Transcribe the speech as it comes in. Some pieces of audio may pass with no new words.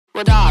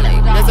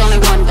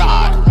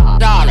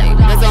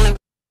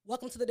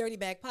to the Dirty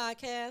Bag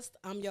Podcast.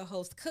 I'm your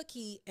host,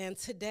 Cookie, and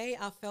today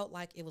I felt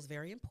like it was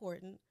very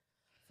important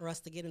for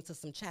us to get into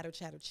some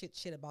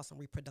chit about some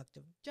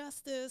reproductive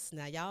justice.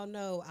 Now, y'all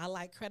know I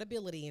like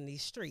credibility in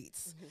these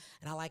streets,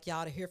 and I like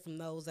y'all to hear from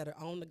those that are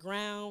on the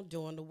ground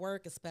doing the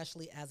work,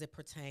 especially as it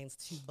pertains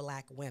to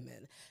Black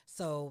women.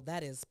 So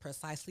that is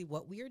precisely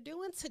what we are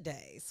doing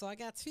today. So I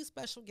got two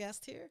special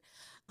guests here.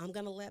 I'm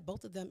going to let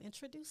both of them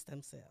introduce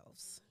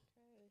themselves.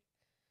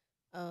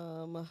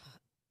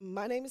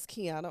 My name is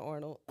Qiana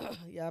Arnold.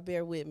 Y'all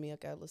bear with me. I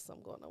got a little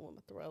something going on with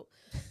my throat.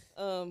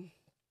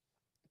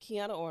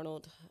 Qiana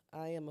Arnold.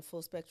 I am a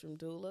full spectrum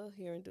doula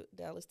here in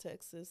Dallas,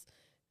 Texas,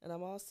 and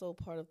I'm also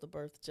part of the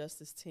birth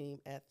justice team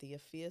at the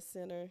Afiya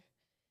Center.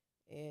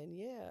 And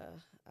yeah,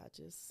 I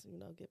just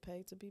get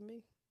paid to be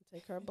me,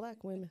 take care of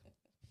Black women.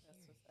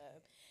 That's what's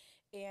up.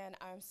 And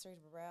I'm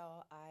Cerita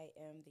Burrell. I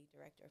am the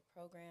director of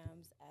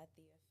programs at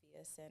the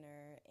Afiya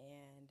Center,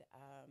 and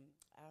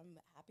I'm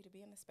happy to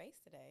be in the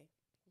space today.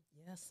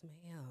 Yes,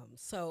 ma'am.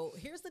 So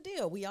here's the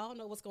deal. We all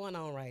know what's going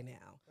on right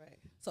now. Right.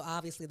 So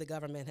obviously the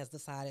government has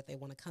decided they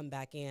want to come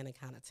back in and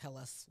kind of tell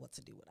us what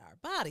to do with our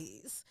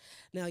bodies.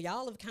 Now,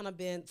 y'all have kind of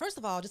been, first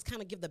of all, just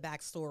kind of give the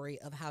backstory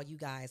of how you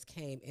guys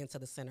came into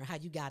the center, how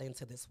you got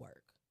into this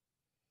work.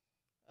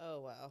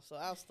 Oh, wow. So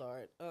I'll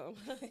start. I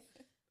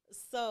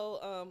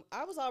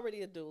was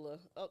already a doula.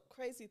 A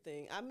crazy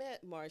thing. I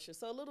met Marsha.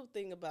 So a little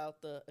thing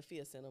about the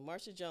Afiya Center.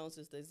 Marsha Jones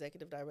is the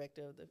executive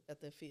director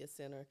at the Afiya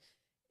Center.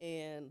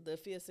 And the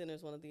Afiya Center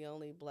is one of the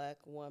only black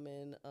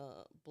woman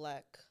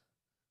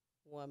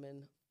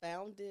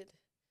founded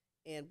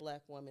and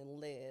black woman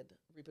led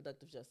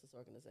reproductive justice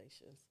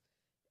organizations.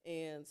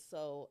 And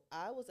so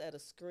I was at a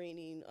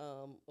screening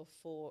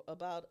for a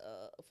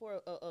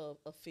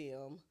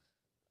film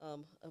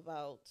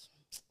about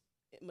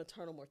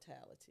maternal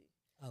mortality.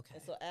 Okay.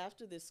 And so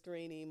after this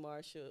screening,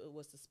 Marsha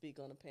was to speak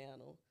on a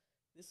panel.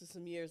 This was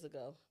some years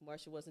ago.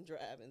 Marsha wasn't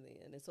driving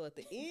then. And so at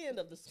the end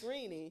of the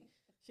screening,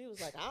 she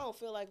was like, I don't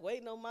feel like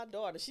waiting on my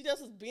daughter. She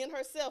just was being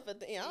herself at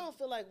the end. I don't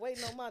feel like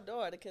waiting on my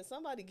daughter. Can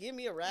somebody give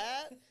me a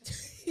ride?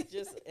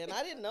 And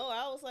I didn't know.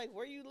 I was like,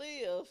 where you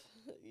live?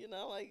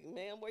 Like,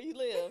 ma'am, where you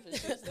live? And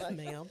she was like,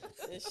 ma'am.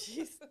 And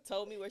she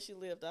told me where she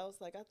lived. I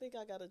was like, I think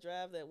I got to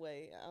drive that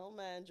way. I don't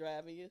mind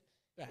driving you.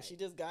 Right. And she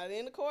just got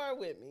in the car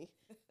with me.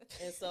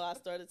 And so I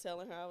started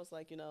telling her, I was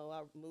like,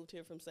 I moved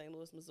here from St.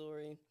 Louis,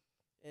 Missouri,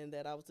 and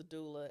that I was a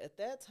doula. At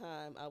that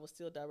time, I was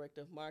still director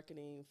of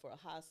marketing for a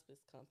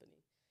hospice company.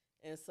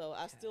 And so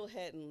I still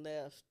hadn't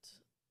left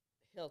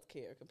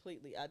healthcare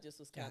completely. I just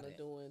was kind of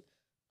doing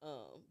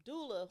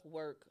doula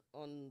work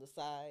on the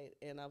side.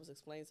 And I was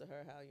explaining to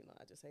her how,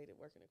 I just hated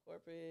working in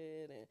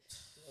corporate. And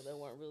there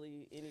weren't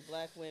really any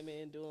black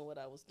women doing what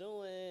I was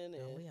doing. No,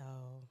 we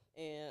all.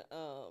 And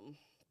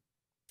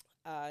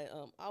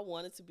I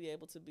wanted to be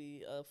able to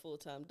be a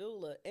full-time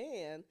doula.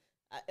 And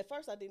at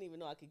first, I didn't even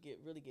know I could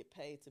really get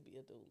paid to be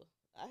a doula.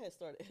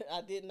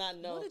 I did not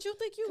know. What did you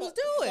think you was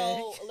doing?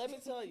 So let me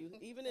tell you,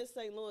 even in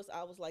St. Louis,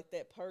 I was like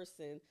that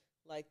person,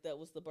 that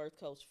was the birth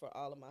coach for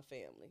all of my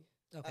family.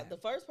 Okay. The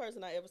first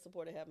person I ever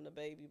supported having a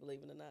baby,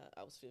 believe it or not,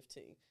 I was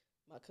 15.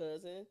 My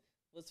cousin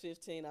was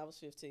 15. I was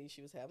 15.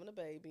 She was having a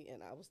baby,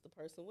 and I was the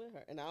person with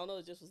her. And I don't know,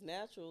 it just was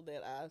natural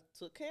that I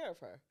took care of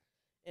her.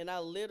 And I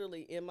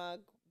literally, in my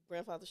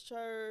grandfather's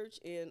church,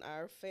 in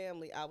our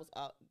family,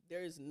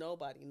 there is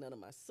nobody, none of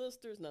my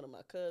sisters, none of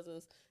my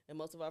cousins, and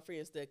most of our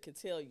friends that can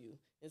tell you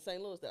in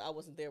St. Louis that I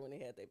wasn't there when they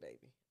had their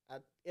baby.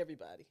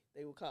 Everybody,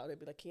 they would call, they'd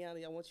be like,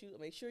 Qiana, I want you to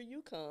make sure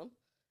you come.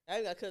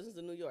 I got cousins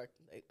in New York.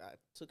 I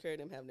took care of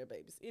them having their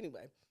babies.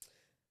 Anyway,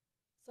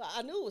 so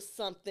I knew it was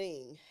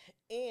something.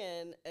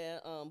 And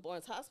at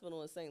Barnes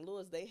Hospital in St.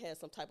 Louis, they had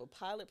some type of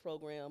pilot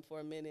program for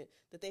a minute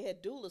that they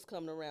had doulas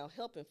coming around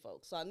helping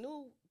folks. So I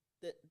knew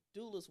that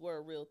doulas were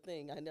a real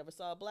thing. I never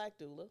saw a black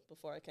doula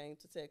before I came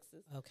to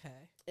Texas. Okay.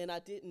 And I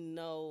didn't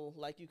know,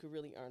 you could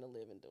really earn a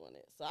living doing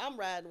it. So I'm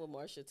riding with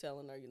Marsha,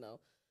 telling her,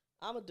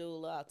 I'm a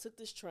doula. I took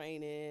this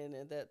training,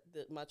 and that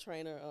my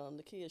trainer,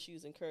 Nakia, she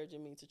was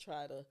encouraging me to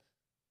try to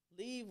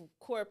leave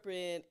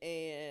corporate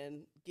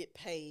and get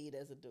paid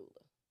as a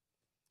doula.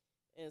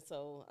 And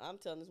so I'm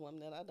telling this woman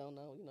that I don't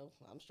know,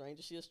 I'm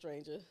stranger. She a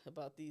stranger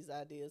about these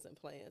ideas and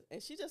plans.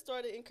 And she just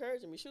started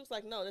encouraging me. She was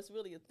like, no, that's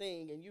really a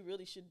thing, and you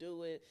really should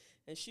do it.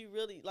 And she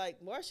really,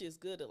 Marsha is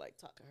good at,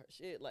 talking her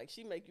shit.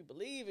 She make you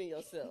believe in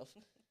yourself.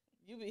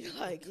 You be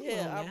like,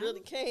 yeah, I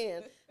really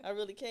can. I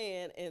really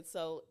can. And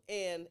so,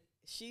 and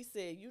she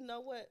said, you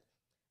know what?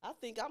 I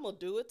think I'm going to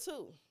do it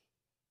too.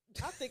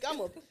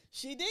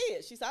 She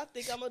did. She said, I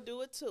think I'm going to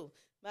do it too.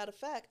 Matter of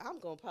fact, I'm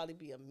going to probably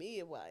be a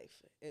midwife.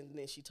 And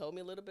then she told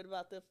me a little bit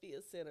about the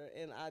Afiya Center,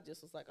 and I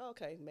just was like,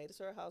 okay, made it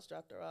to her house,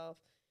 dropped her off,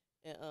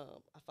 and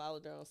I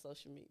followed her on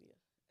social media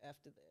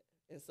after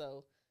that. And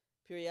so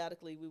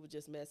periodically we would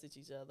just message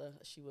each other.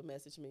 She would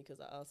message me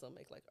because I also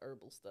make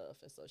herbal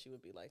stuff, and so she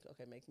would be like,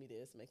 okay, make me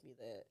this, make me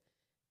that.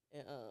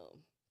 And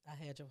I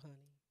had your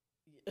honey.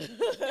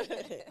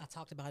 I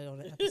talked about it on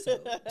the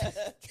episode.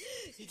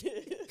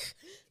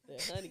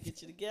 The honey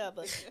get you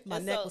together. My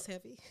And neck so- was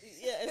heavy.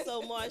 Yeah, and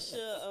so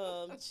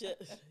Marsha,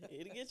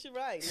 it'll get you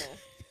right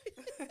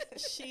now.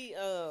 She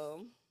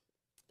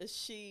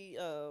she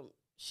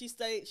she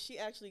stayed. She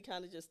actually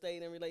kind of just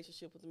stayed in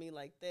relationship with me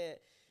like that,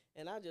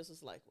 and I just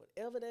was like,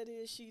 whatever that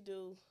is she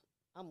do,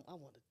 I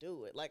want to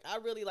do it. Like I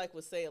really like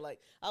would say it.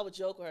 Like I would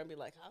joke with her and be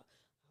like, I'm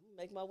gonna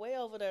make my way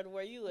over there to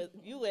where you at,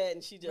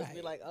 and she just be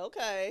Right. like,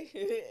 okay,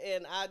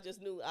 and I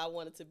just knew I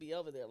wanted to be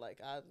over there.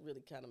 Like I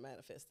really kind of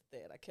manifested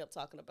that. I kept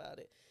talking about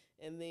it,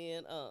 and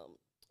then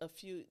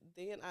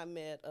then I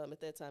met at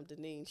that time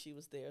Deneen. She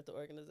was there at the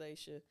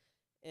organization,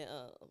 and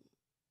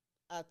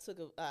I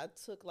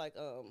took like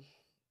a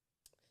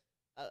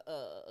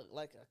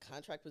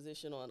contract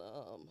position on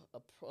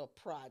a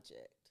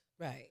project,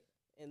 Right.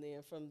 and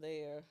then from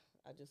there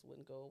I just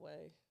wouldn't go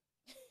away.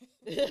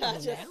 Well,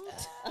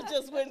 I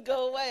just wouldn't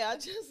go away. I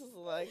just was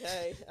like,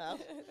 hey,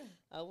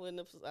 I wouldn't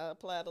have. I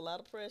applied a lot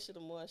of pressure to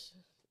Marsha.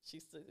 She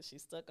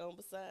stuck on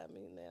beside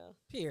me now.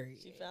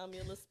 Period. She found me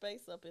a little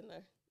space up in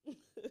there.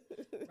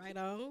 Right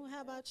on.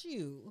 How about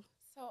you?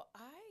 So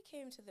I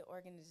came to the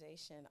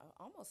organization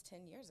almost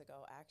 10 years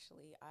ago,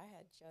 actually. I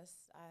had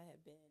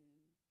been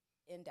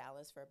in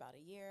Dallas for about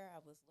a year. I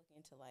was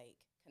looking to like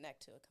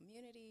connect to a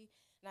community,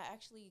 and I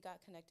actually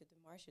got connected to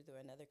Marsha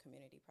through another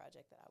community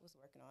project that I was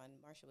working on.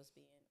 Marsha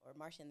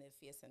and the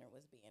Afiya Center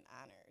was being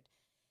honored.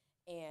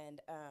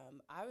 And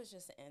I was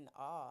just in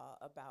awe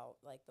about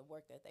like the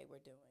work that they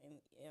were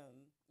doing.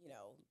 You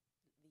know,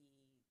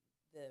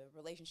 the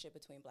relationship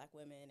between Black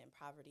women and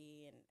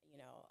poverty, and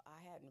I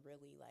hadn't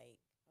really I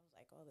was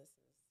like, oh, this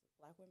is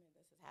Black women.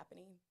 This is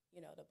happening.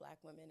 To Black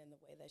women and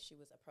the way that she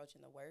was approaching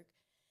the work.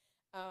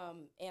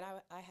 And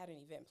I had an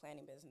event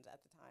planning business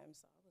at the time,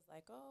 so I was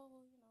like, oh,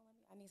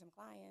 I need some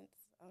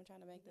clients. I'm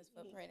trying to make this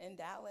footprint in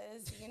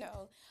Dallas.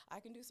 I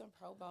can do some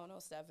pro bono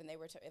stuff. And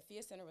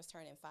Afiya Center was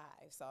turning 5,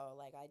 so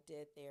like I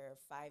did their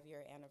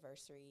 5-year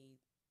anniversary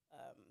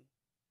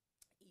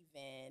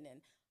event,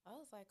 and I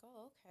was like,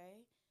 oh,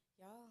 okay,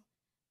 y'all.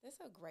 This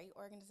is a great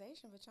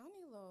organization, but y'all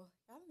need a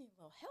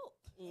little help.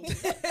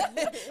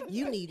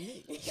 You need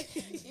me.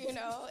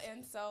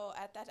 And so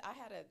at that, I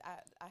had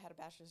a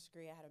bachelor's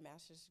degree, I had a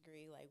master's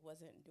degree, like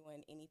wasn't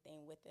doing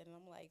anything with it. And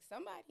I'm like,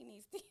 somebody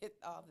needs to get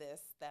all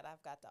this that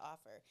I've got to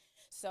offer.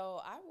 So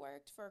I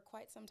worked for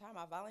quite some time.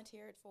 I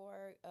volunteered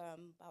for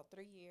about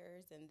 3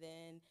 years, and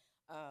then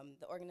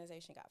the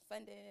organization got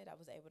funded. I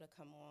was able to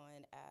come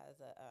on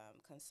as a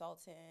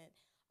consultant.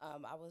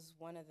 I was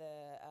one of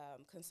the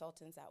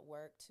consultants at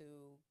work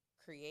to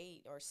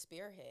create or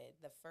spearhead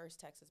the first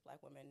Texas Black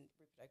Women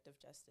Reproductive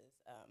Justice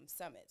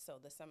Summit. So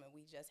the summit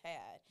we just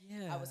had,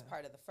 Yeah. I was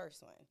part of the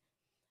first one.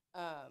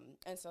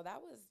 And so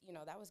that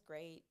was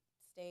great.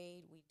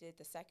 We did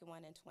the second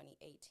one in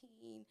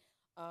 2018.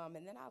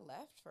 And then I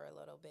left for a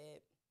little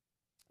bit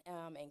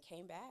and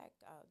came back.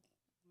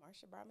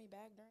 Marsha brought me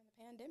back during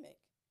the pandemic.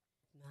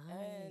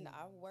 Nice. And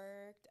I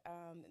worked,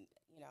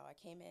 I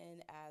came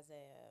in as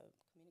a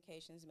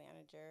communications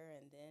manager,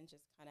 and then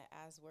just kind of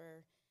as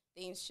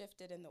things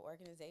shifted in the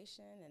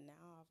organization, and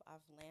now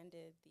I've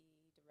landed the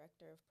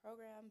director of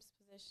programs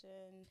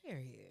position.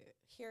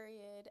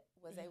 Period.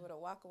 Was able to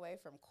walk away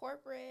from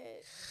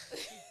corporate.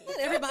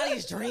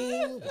 Everybody's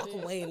dream. Walk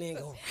away and then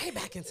go right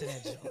back into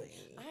that joint.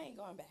 I ain't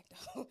going back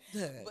though.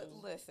 Good. But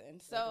listen,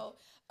 so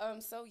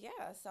I've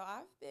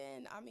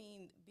been,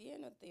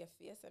 being at the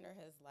Afiya Center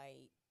has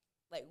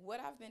like what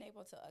I've been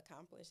able to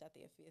accomplish at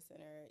the Afiya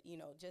Center,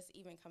 just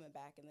even coming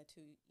back in the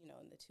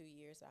 2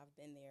 years that I've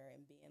been there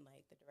and being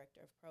like the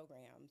director of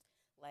programs,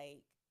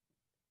 like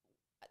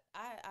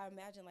I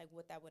imagine like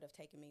what that would have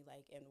taken me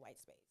like in white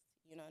space.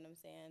 You know what I'm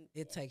saying?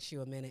 It takes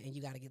you a minute, and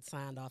you got to get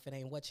signed off. It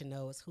ain't what you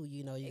know, it's who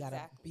you know. You got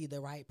to be the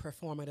right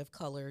performative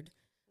colored,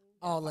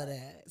 all of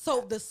that.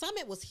 So the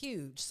summit was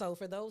huge. So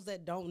for those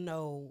that don't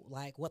know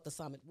like what the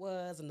summit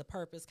was and the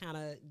purpose, kind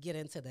of get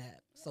into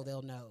that so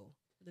they'll know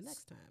the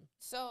next time.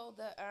 So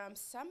the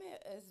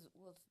summit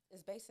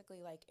is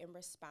basically like in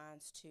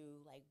response to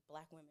like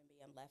Black women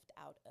being left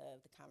out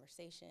of the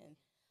conversation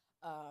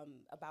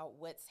about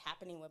what's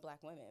happening with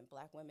Black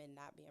women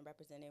not being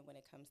represented when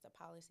it comes to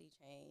policy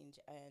change.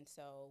 And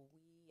so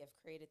we have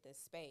created this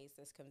space,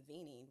 this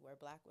convening where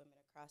Black women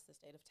across the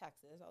state of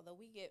Texas, although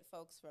we get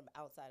folks from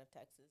outside of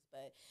Texas,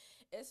 but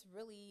it's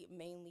really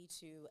mainly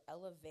to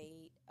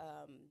elevate,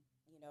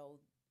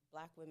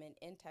 Black women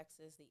in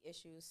Texas, the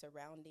issues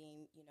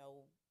surrounding,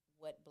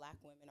 what Black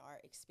women are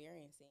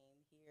experiencing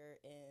here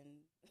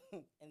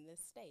in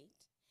this state.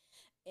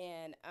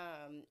 And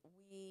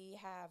we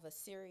have a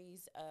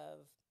series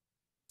of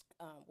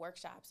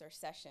workshops or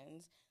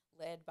sessions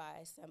led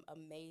by some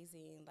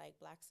amazing like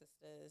Black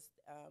sisters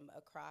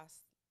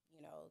across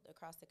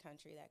the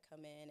country that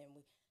come in, and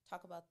we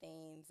talk about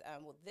things.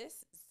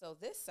 This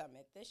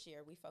summit this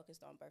year we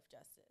focused on birth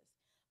justice.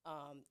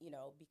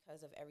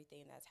 Because of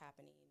everything that's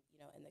happening,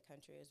 in the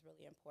country, is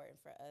really important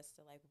for us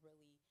to like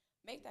really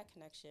make that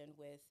connection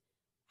with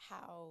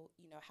how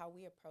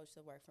we approach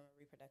the work from a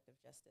reproductive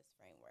justice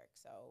framework.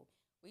 So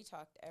We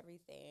talked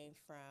everything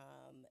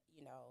from,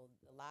 you know,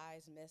 the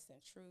lies, myths,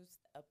 and truths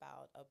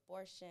about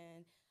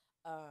abortion.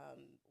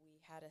 We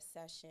had a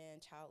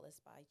session,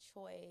 childless by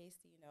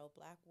choice, you know,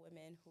 Black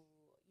women who,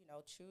 you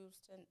know, choose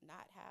to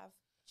not have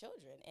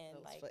children. And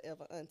Those like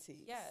forever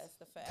aunties. yes,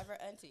 the forever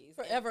aunties.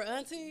 Forever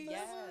aunties?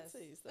 Yes. Forever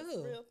aunties. That's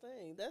Ooh. a real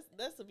thing.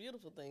 That's a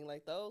beautiful thing.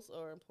 Like, those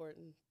are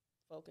important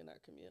folk in our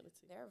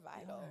community. They're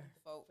vital,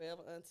 folk.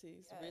 Forever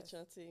aunties, Yes. rich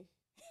auntie.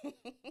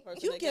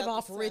 Person You that give got the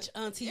off time. rich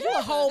auntie. You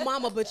a whole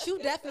mama, but you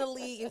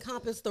definitely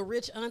encompass the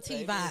rich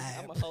auntie Baby,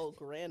 vibe. I'm a whole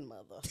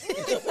grandmother.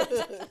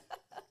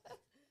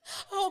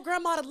 Oh,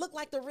 grandma to look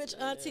like the rich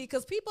auntie,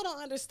 because people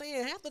don't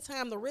understand half the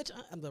time the rich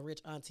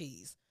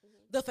aunties,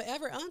 the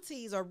forever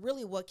aunties are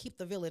really what keep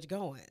the village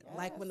going.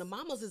 Like when the Yes.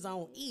 mamas is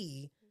on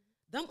E,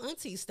 them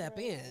aunties step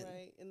in.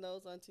 Right. And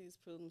those aunties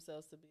prove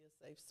themselves to be a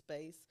safe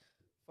space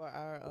for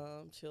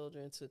our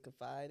children to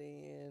confide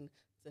in,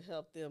 to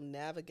help them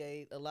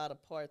navigate a lot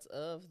of parts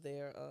of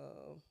their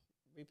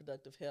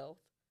reproductive health.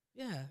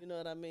 Yeah, You know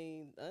what I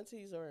mean?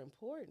 Aunties are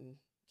important.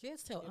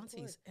 kids tell Important.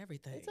 aunties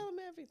everything. They tell them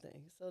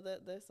everything. So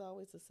that's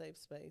always a safe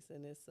space,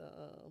 and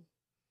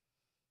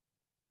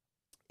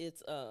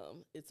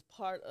it's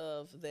part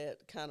of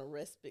that kind of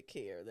respite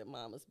care that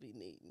mamas be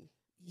needing.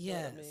 You know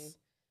Yes, what I mean?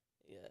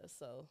 Yeah,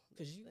 so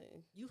because that's the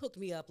thing. you hooked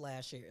me up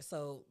last year.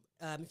 So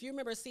if you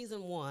remember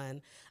season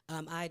 1,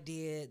 I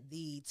did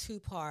the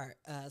 2-part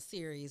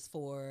series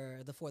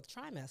for the 4th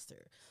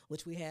trimester,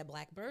 which we had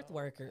Black birth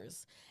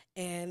workers.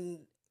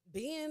 And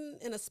being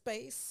in a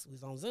space, we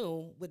was on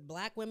Zoom, with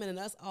Black women and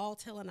us all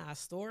telling our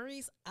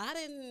stories, I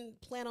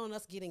didn't plan on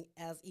us getting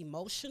as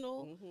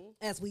emotional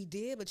as we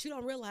did, but you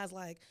don't realize,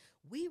 like,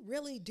 we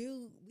really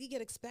do, we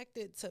get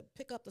expected to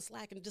pick up the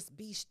slack and just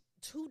be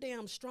too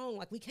damn strong.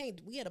 Like, we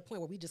at a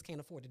point where we just can't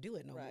afford to do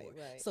it no more.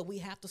 Right. So we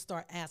have to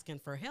start asking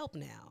for help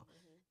now.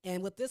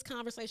 And with this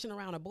conversation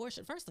around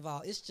abortion, first of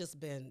all, it's just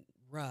been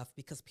rough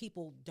because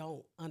people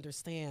don't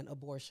understand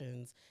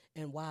abortions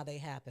and why they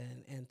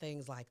happen and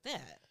things like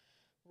that.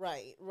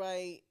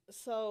 Right.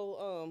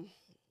 So,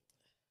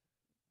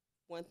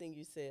 one thing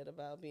you said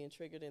about being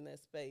triggered in that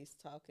space,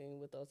 talking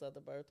with those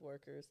other birth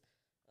workers,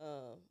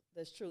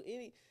 that's true.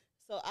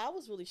 So I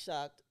was really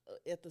shocked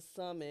at the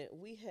summit.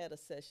 We had a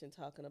session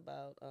talking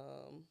about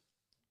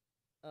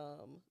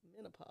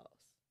menopause.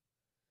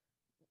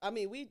 I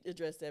mean, we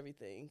addressed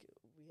everything.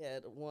 We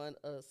had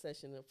a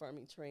session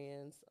affirming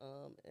trans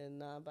and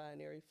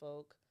non-binary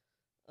folk.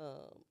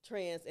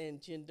 Trans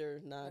and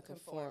gender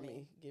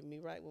non-conforming. Get me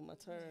right with my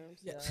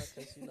terms, Yes.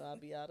 because I'll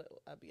be out of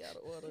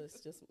order.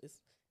 It's just it's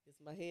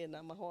my head,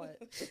 not my heart.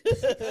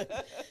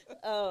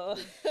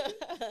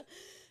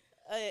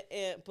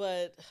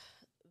 But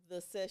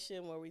the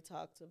session where we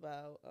talked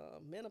about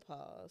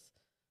menopause,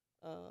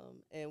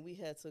 and we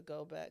had to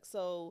go back.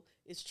 So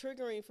it's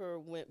triggering for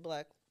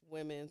Black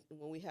women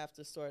when we have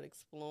to start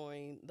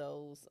exploring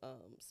those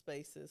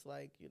spaces,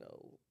 like,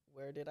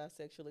 where did our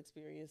sexual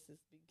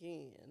experiences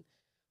begin?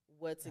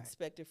 What's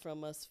expected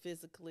from us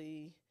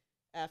physically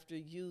after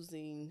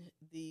using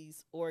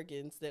these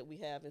organs that we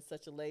have in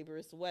such a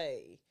laborious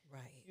way.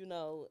 Right.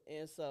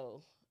 And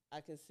so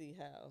I can see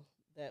how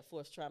that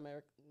 4th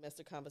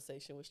trimester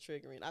conversation was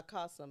triggering. I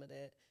caught some of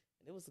that,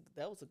 and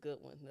that was a good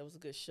one. That was a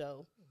good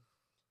show.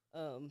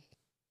 Into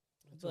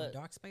a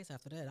dark space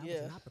after that. I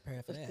was not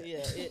prepared for that.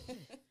 Yeah,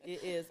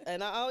 it is.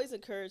 And I always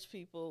encourage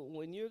people,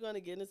 when you're going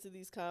to get into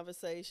these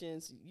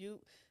conversations, you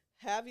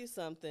have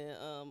something.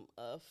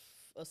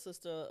 A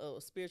sister, a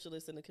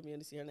spiritualist in the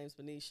community, her name's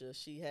Benicia.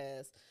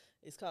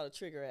 It's called a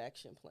trigger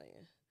action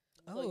plan.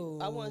 Oh.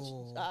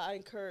 So I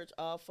encourage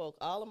all folk,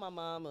 all of my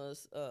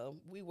mamas,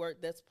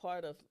 that's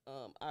part of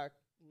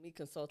me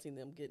consulting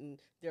them, getting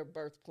their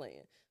birth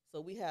plan. So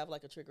we have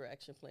like a trigger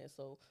action plan.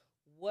 So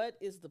what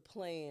is the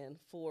plan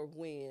for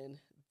when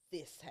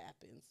this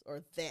happens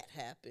or that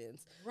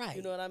happens? Right.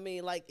 You know what I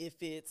mean? Like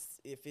if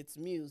it's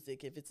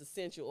music, if it's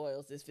essential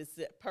oils, if it's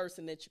that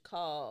person that you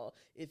call,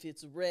 if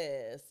it's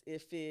rest,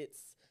 if it's,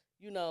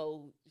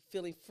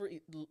 feeling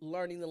free,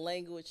 learning the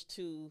language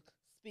to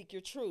speak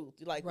your truth.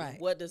 Like,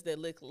 what does that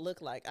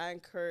look like? I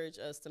encourage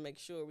us to make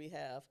sure we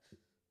have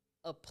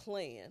a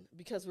plan,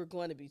 because we're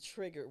going to be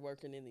triggered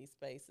working in these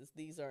spaces.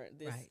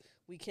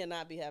 We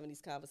cannot be having these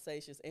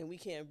conversations, and we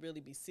can't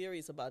really be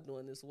serious about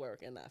doing this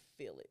work and not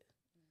feel it.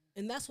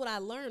 And that's what I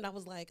learned. I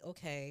was like,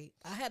 okay,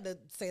 I had to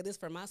say this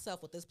for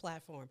myself with this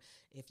platform.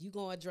 If you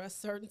going to address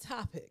certain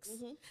topics,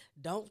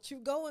 don't you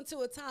go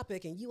into a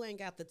topic and you ain't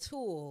got the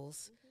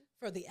tools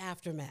for the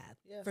aftermath.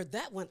 Yeah. For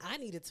that one, I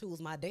needed tools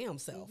my damn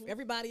self.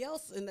 Everybody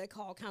else in that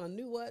call kind of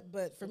knew what,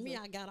 but for me,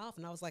 I got off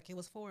and I was like, it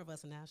was 4 of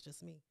us and now it's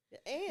just me.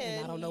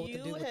 And I don't know what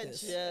to do with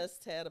this. You had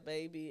just had a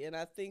baby, and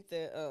I think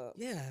that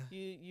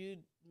you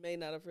may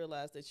not have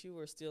realized that you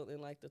were still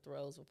in like the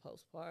throes of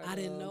postpartum. I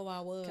didn't know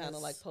I was. Kind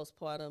of like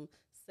postpartum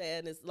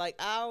sadness. Like,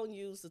 I don't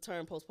use the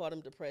term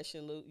postpartum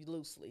depression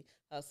loosely.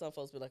 Some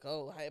folks be like,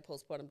 oh, I had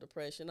postpartum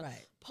depression.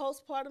 Right.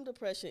 Postpartum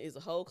depression is a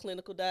whole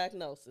clinical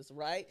diagnosis,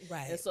 right?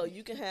 Right. And so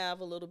you can have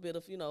a little bit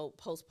of,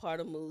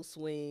 postpartum mood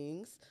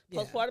swings.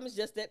 Postpartum is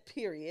just that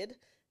period.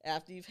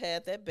 after you've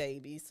had that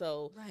baby.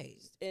 So Right.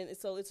 and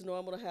so it's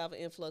normal to have an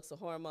influx of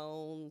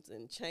hormones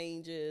and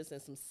changes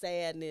and some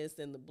sadness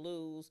and the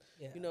blues.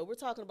 Yeah. You know, we're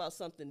talking about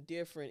something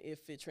different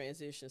if it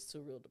transitions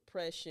to real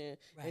depression,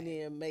 Right. and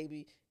then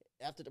maybe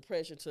after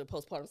depression to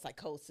postpartum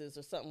psychosis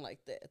or something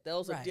like that.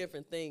 Those are Right.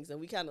 different things, and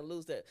we kind of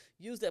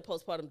use that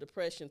postpartum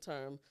depression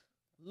term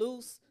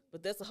loose,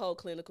 but that's a whole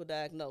clinical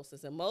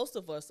diagnosis, and most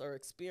of us are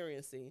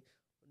experiencing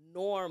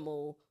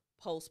normal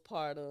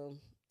postpartum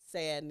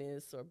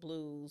sadness or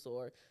blues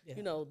or Yeah.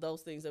 you know,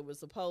 those things that we're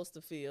supposed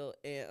to feel.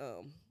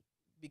 And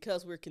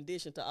because we're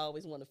conditioned to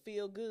always want to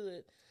feel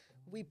good,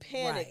 we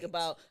panic Right.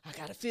 about, I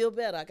gotta feel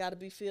better, I gotta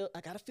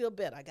feel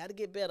better, I gotta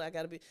get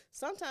better,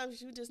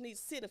 sometimes you just need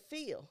to sit and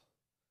feel.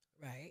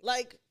 Right.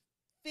 Like,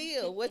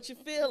 feel what you're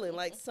feeling.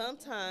 Like,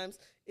 sometimes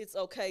it's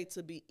okay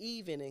to be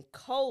even and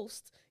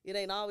coast. It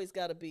ain't always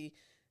gotta be,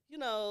 you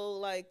know,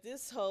 like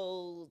this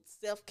whole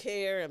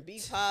self-care and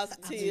be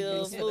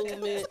positive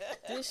movement.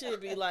 This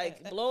should be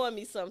like blowing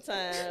me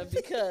sometimes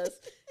because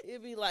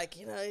it'd be like,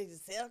 you know,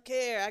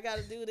 self-care, I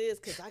gotta do this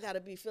because I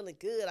gotta be feeling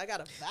good, I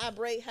gotta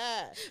vibrate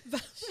high.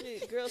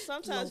 Shit, girl,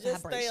 sometimes Low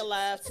just stay vibration.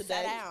 alive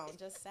today.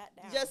 Just sat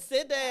down. Just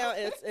sit down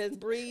and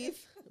breathe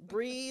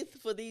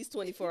for these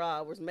 24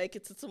 hours, make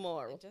it to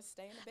tomorrow. Just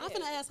stay in the bed. I'm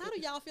gonna ask, how do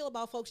y'all feel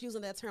about folks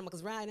using that term?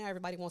 Because right now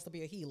everybody wants to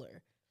be a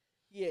healer.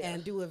 Yeah.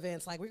 And do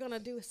events like we're gonna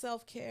do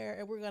self-care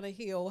and we're gonna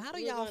heal. How do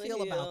We're y'all gonna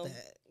feel about heal.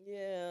 that?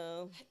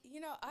 Yeah.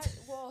 You know,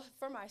 well,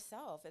 for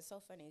myself, it's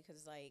so funny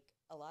because, like,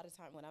 a lot of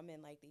time when I'm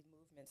in, like, these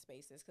movement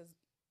spaces, because we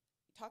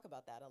talk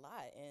about that a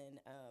lot, and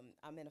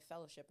I'm in a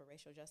fellowship, a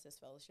racial justice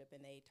fellowship,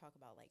 and they talk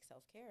about, like,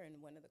 self-care, and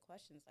one of the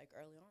questions, like,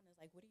 early on is,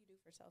 like, what do you do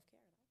for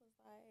self-care? And I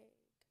was like,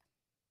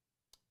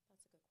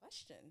 that's a good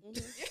question.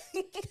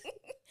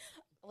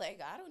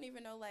 Like, I don't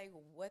even know, like,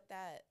 what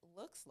that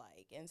looks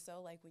like. And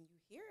so, like, when you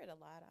hear it a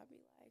lot, I'll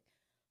be like,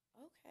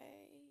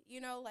 okay.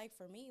 You know, like,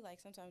 for me, like,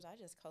 sometimes I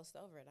just coast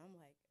over it. I'm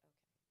like,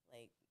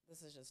 okay, like,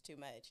 this is just too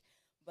much.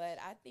 But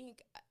I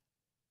think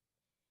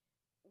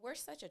we're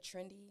such a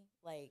trendy,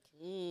 like,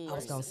 I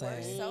was gonna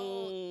say.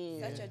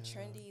 we're such Yeah. a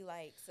trendy,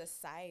 like,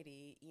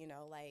 society, you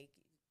know, like,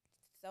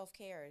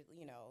 self-care,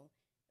 you know,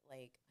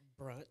 like,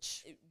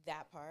 Brunch.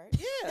 that part.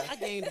 Yeah. I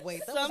gained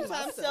weight. That was my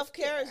Sometimes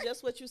self-care is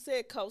just what you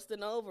said,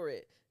 coasting over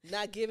it,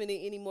 not giving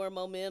it any more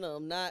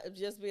momentum, not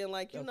just being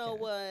like, you know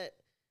Okay. what,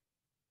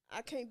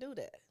 I can't do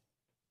that.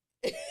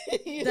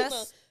 You That's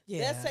know,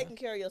 yeah. that's taking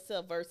care of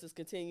yourself versus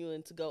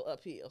continuing to go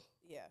uphill,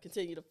 Yeah.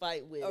 continue to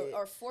fight with it.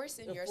 Or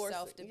forcing And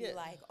yourself to be yeah.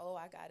 like, oh,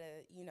 I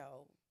gotta, you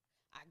know,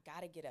 I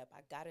gotta get up,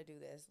 I gotta do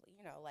this,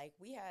 you know, like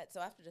so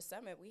after the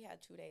summit, we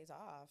had 2 days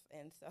off,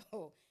 and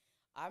so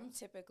I'm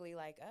typically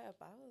like up.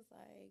 I was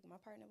like, my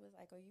partner was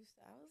like, oh, I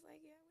was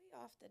like, yeah, we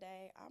off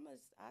today. I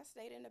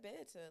stayed in the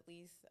bed to at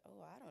least,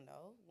 I don't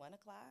know, 1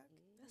 o'clock.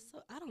 That's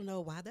so, I don't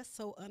know why. That's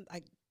so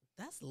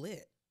that's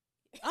lit.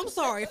 I'm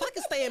sorry if I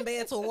can stay in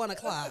bed till 1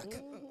 o'clock.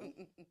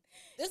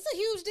 It's a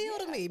huge deal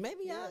to me.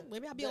 Maybe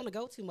I'll be on the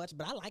go too much,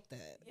 but I like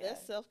that. Yeah.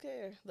 That's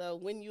self-care, though,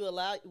 when you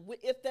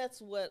if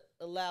that's what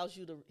allows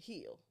you to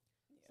heal.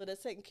 So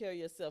that's taking care of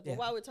yourself. But Yeah.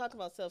 while we're talking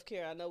about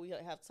self-care, I know we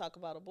have to talk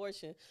about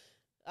abortion.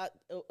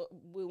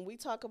 When we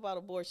talk about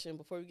abortion,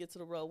 before we get to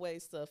the Roe V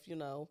stuff, you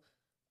know,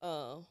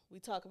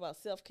 we talk about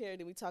self-care,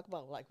 then we talk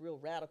about, like, real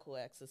radical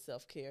acts of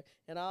self-care.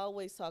 And I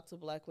always talk to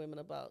Black women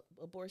about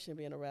abortion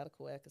being a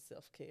radical act of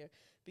self-care.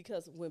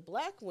 Because when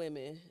Black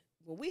women,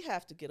 when we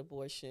have to get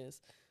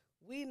abortions,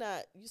 we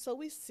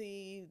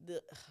see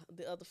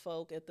the other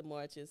folk at the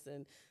marches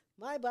and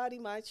my body,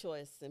 my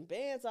choice, and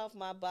bands off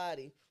my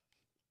body.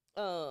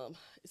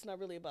 It's not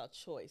really about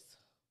choice.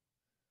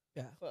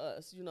 Yeah. For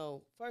us, you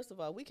know, first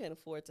of all, we can't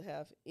afford to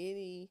have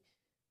any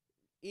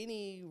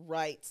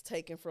rights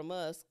taken from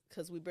us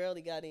because we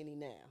barely got any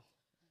now.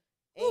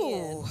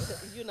 Ooh.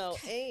 And you know,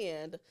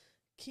 and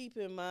keep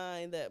in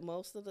mind that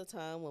most of the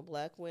time when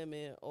Black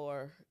women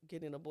are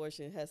getting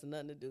abortion, it has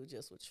nothing to do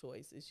just with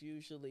choice. It's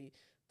usually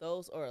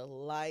those are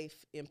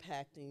life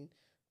impacting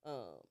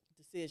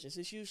decisions.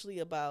 It's usually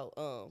about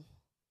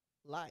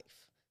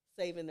life,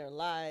 saving their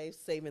lives,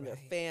 saving their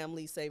Right.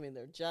 family, saving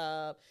their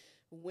job.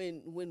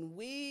 When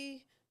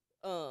we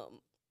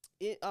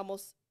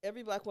almost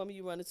every Black woman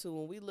you run into,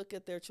 when we look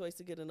at their choice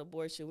to get an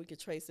abortion, we can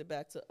trace it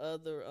back to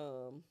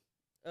other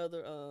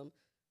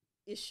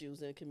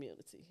issues in the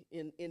community,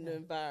 in the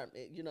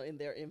environment, you know, in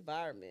their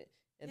environment.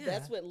 And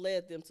that's what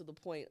led them to the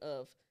point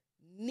of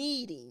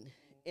needing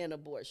an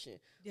abortion.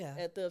 Yeah.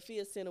 At the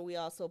Afiya Center, we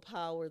also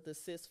power the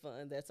CIS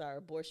Fund. That's our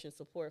abortion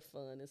support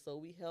fund. And so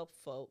we help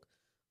folk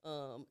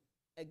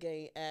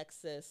gain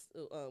access.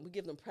 We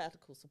give them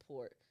practical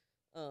support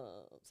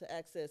to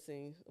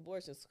accessing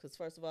abortions. Because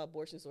first of all,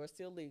 abortions are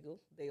still legal.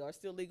 They are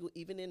still legal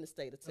even in the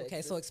state of Texas.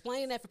 Okay, so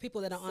explain that for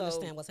people that don't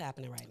understand what's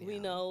happening right now. We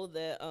know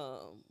that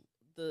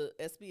the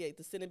SB 8,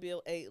 the Senate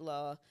Bill 8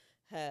 law,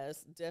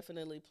 has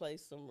definitely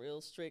placed some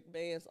real strict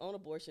bans on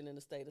abortion in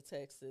the state of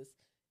Texas.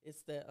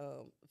 It's the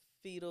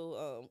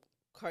fetal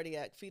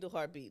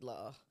heartbeat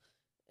law.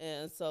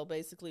 And so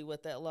basically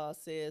what that law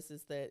says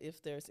is that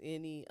if there's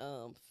any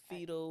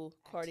fetal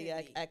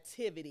cardiac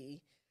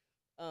activity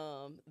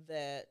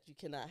that you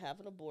cannot have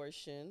an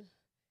abortion,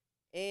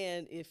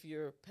 and if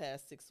you're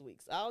past 6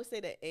 weeks. I always say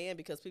that and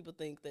because people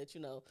think that,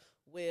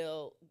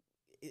 well,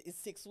 it's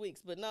 6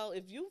 weeks. But no,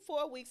 if you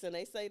 4 weeks and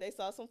they say they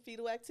saw some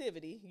fetal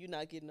activity, you're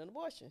not getting an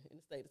abortion in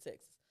the state of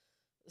Texas.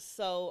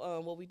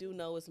 So what we do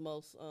know is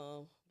most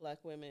black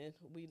women,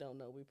 we don't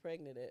know we're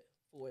pregnant at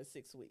 4 and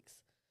 6 weeks.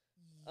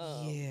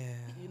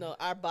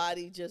 Our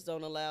body just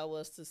don't allow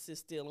us to sit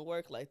still and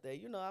work like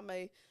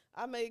that.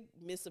 I may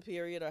miss a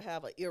period or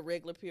have an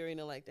irregular period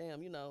and like,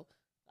 damn,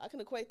 I can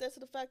equate that to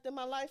the fact that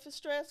my life is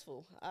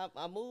stressful.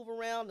 I move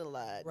around a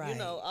lot, Right.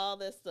 all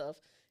that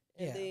stuff.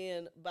 And Yeah.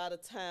 then by the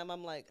time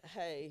I'm like,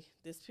 hey,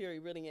 this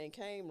period really ain't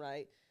came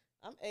right,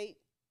 I'm 8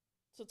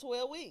 to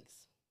 12 weeks.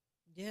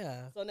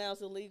 Yeah. So now it's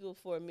illegal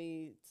for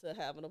me to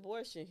have an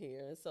abortion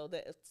here. And so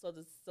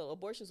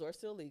abortions are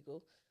still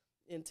legal.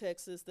 In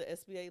Texas, the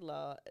SBA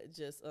law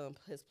just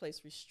has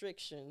placed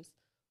restrictions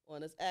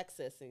on us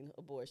accessing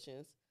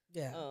abortions.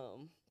 Yeah.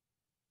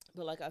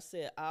 But like I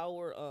said,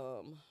 our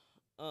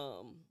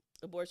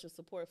abortion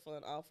support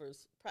fund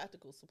offers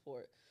practical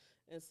support.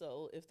 And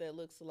so if that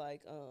looks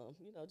like,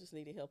 just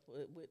needing help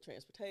with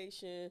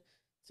transportation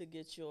to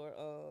get your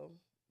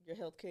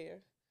health care,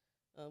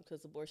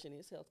 because abortion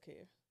is health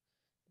care.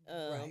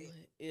 Right.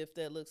 If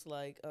that looks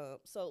like,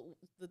 so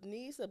the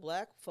needs that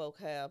black folk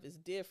have is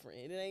different.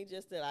 It ain't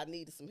just that I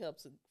needed some help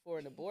for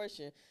an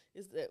abortion.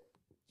 It's that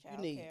you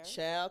need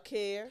child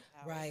care.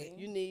 Right.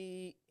 You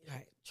need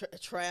Right.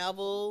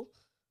 travel,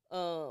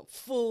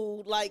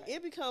 food. Like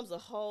it becomes a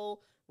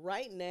whole.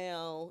 Right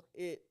now,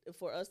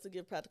 for us to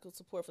give practical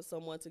support for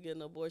someone to get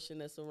an abortion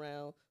that's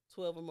around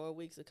 12 or more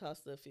weeks, it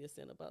costs the Afiya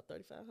Center about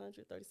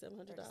 $3,500,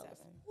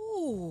 $3,700.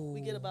 Ooh. We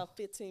get about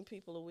 15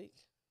 people a week.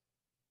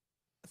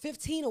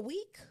 15 a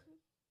week?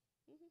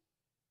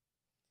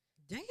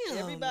 Damn.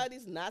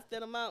 Everybody's not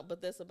that amount,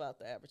 but that's about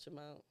the average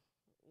amount.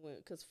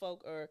 Because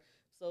folk are,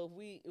 so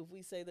if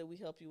we say that we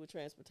help you with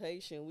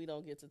transportation, we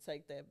don't get to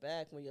take that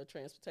back when your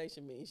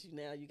transportation means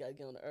you got to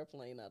get on the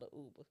airplane out of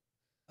Uber.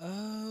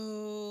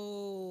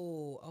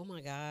 Oh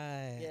my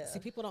God. Yeah. See,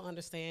 people don't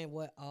understand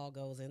what all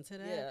goes into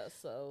that. Yeah,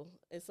 so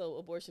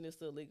abortion is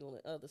still legal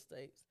in other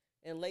states.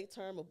 And late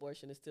term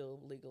abortion is still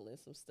legal in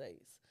some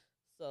states.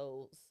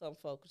 So some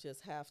folks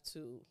just have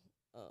to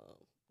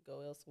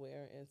go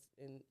elsewhere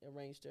and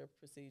arrange their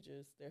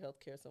procedures, their health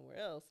care somewhere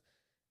else.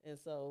 And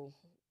so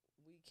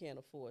we can't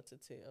afford to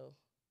tell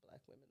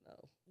black women no.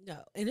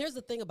 No. And here's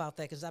the thing about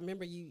that, because I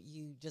remember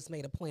you just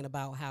made a point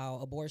about how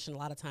abortion, a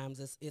lot of times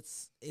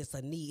it's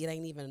a need. It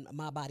ain't even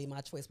my body,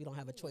 my choice. We don't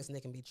have a choice, and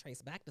it can be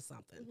traced back to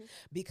something. Mm-hmm.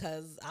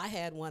 Because I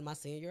had one my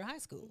senior year of high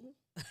school.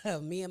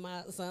 Mm-hmm. Me and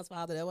my son's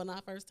father, that wasn't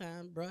our first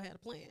time. Bro had a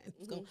plan. He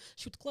was going to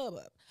shoot the club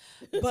up.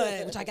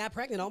 But which I got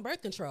pregnant on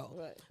birth control.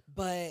 Right.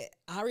 But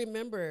I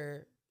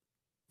remember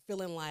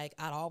feeling like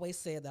I'd always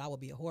said that I would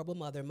be a horrible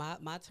mother.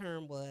 My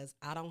term was,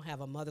 I don't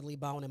have a motherly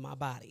bone in my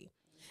body.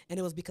 And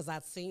it was because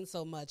I'd seen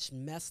so much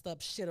messed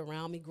up shit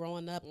around me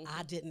growing up. Mm-hmm.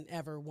 I didn't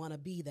ever want to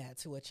be that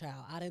to a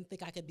child. I didn't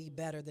think I could be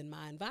better than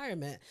my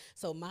environment.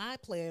 So my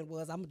plan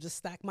was, I'm going to just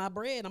stack my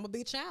bread. I'm going to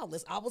be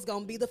childless. I was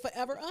going to be the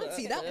forever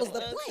auntie. That was the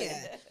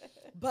plan.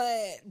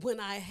 But when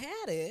I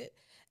had it,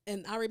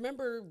 and I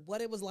remember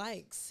what it was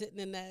like sitting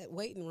in that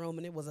waiting room,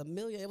 and it was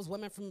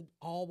women from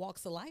all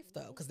walks of life,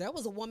 though, because there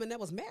was a woman that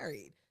was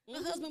married.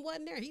 Her husband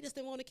wasn't there. He just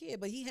didn't want a kid,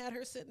 but he had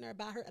her sitting there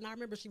by her. And I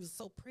remember she was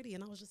so pretty,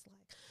 and I was just like,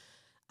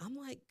 I'm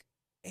like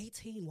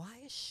 18. Why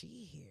is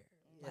she here?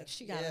 Yeah. Like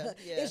she got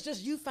It's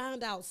just you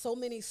found out so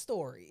many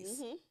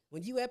stories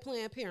when you at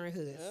Planned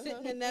Parenthood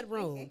sitting in that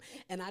room.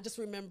 And I just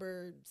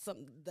remember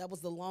that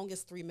was the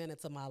longest 3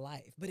 minutes of my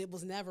life. But it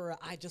was never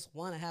I just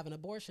want to have an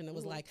abortion. It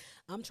was like,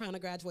 I'm trying to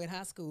graduate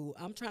high school.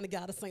 I'm trying to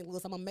get out of St.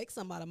 Louis. I'm going to make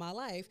something out of my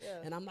life. Yeah.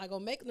 And I'm not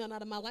going to make none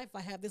out of my life if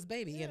I have this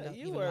baby. Yeah,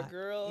 you were a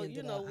girl. We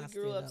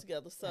grew up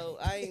together. So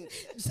I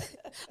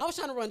was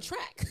trying to run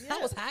track. Yeah. I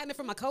was hiding it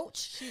from my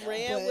coach. She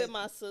ran with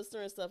my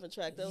sister and stuff in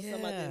track. That was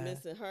something I didn't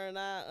miss. And her and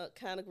I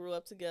kind of grew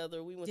up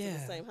together. We went to the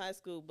same high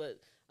school, but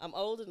I'm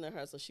older than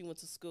her, so she went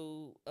to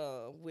school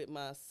with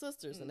my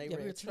sisters, and they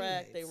ran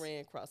track, they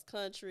ran cross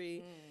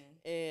country,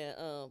 and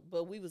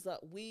but we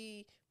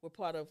were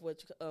part of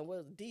what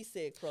was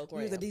DSEG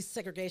program. We were the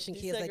desegregation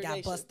kids that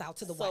got bussed out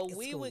to the white schools. So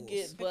we would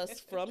get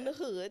bussed from the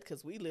hood,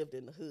 because we lived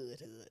in the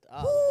hood.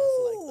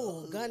 All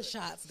of us, like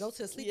gunshots. Go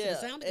to sleep to the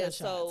sound of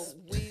gunshots. So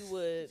we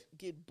would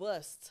get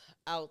bussed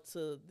out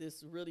to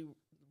this really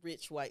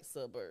rich white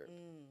suburb.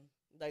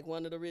 Like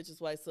one of the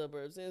richest white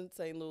suburbs in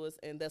St. Louis,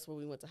 and that's where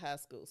we went to high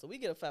school. So we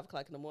get up 5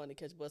 o'clock in the morning,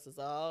 catch buses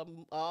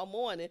all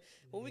morning.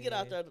 When we get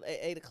out there at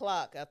 8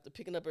 o'clock, after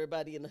picking up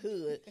everybody in the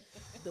hood,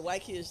 the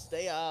white kids,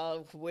 they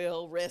all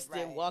well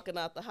rested, walking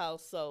out the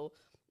house. So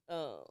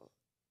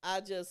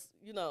I just,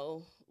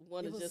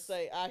 want to just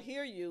say, I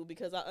hear you,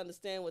 because I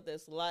understand what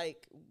that's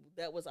like.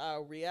 That was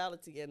our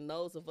reality, and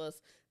those of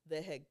us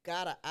that had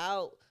got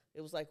out,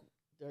 it was like,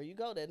 there you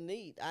go,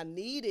 I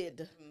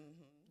needed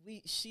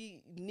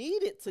she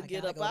needed to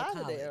get up go to out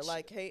of there. college.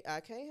 Like, hey, I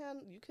can't have,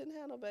 you couldn't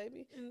have no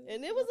baby. And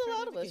And it you're was a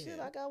lot of pregnant us. Shit,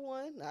 again. I got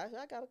one.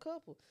 I got a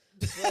couple.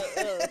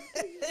 But,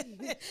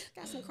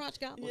 Got some crotch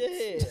goblins.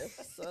 yeah.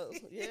 So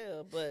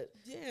yeah, but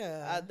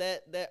Yeah.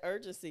 that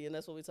urgency, and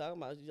that's what we're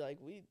talking about. Like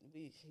we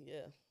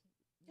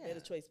made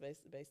a choice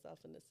based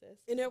off of necessity.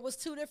 And there was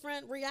two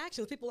different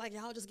reactions. People like,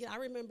 y'all just I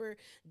remember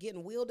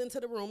getting wheeled into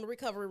the room, the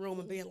recovery room,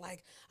 and being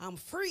like, I'm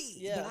free.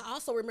 Yeah. But I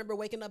also remember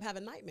waking up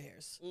having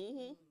nightmares.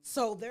 Mm-hmm.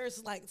 So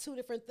there's like two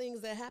different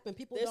things that happen.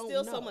 People There's don't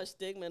still know. so much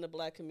stigma in the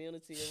Black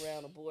community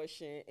around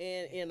abortion,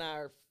 and in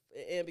our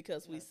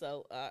because we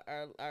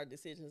our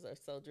decisions are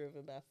so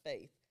driven by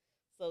faith,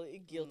 so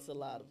it guilts a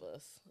lot of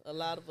us. A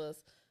lot of us.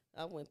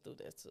 I went through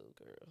that too,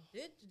 girl.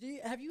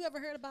 Have you ever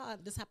heard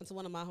about this? Happened to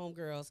one of my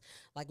homegirls.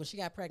 Like when she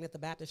got pregnant, the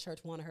Baptist church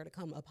wanted her to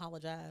come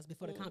apologize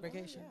before the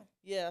congregation.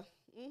 Yeah.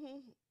 Mm-hmm.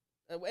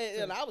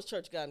 And I was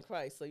Church God in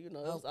Christ, so it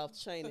was off the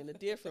chain in a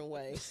different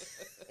way.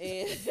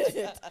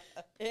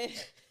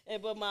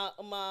 But my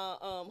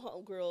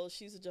homegirl,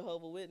 she's a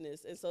Jehovah's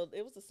Witness, and so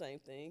it was the same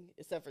thing,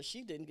 except for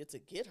she didn't get to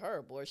get her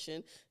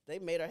abortion. They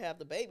made her have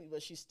the baby,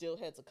 but she still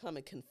had to come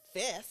and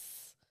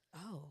confess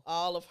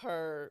all of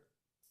her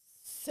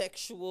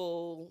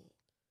sexual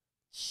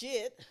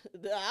shit.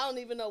 I don't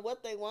even know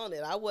what they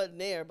wanted. I wasn't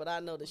there, but I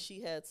know that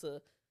she had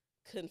to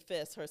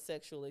confess her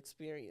sexual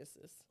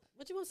experiences.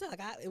 What you want to say? Like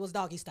it was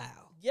doggy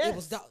style. Yes. It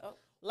was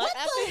Like what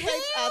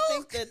I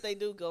think that they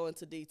do go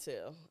into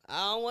detail.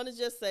 I don't want to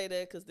just say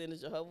that because then the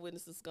Jehovah's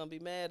Witnesses is gonna be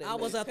mad at me. I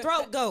was a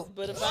throat goat.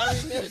 But if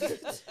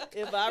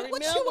I remember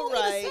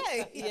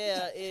right,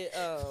 yeah,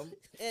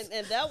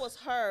 and that was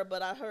her.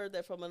 But I heard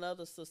that from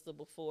another sister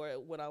before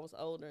when I was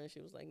older, and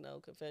she was like, "No,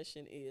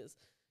 confession is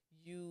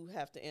you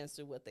have to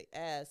answer what they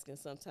ask, and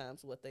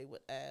sometimes what they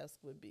would ask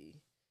would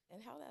be."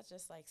 And how that's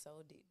just like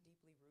so deeply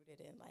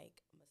rooted in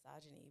like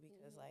misogyny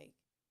because like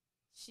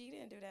she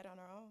didn't do that on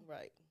her own,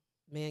 right?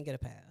 Men get a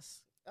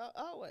pass.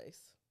 Always.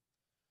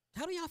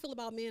 How do y'all feel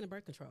about men and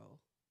birth control?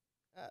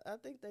 I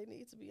think they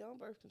need to be on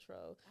birth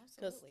control.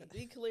 Absolutely. Because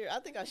be clear, I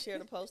think I shared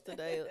a post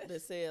today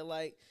that said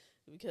like,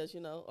 because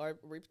our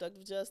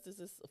reproductive justice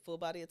is full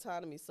body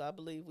autonomy, so I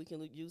believe we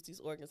can use these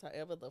organs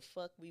however the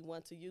fuck we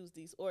want to use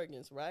these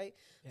organs, right?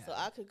 Yeah. So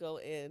I could go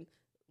and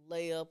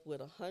lay up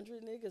with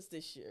 100 niggas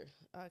this year.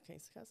 Can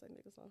I say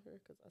niggas on here?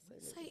 Because I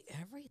say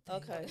everything.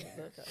 Okay.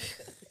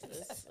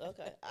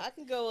 Okay. I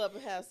can go up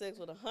and have sex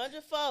with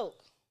 100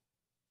 folk.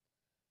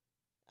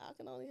 I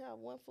can only have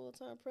one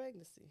full-term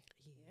pregnancy.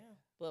 Yeah.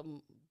 But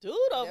dude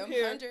over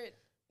here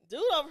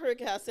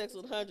can have sex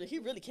with 100. He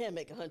really can't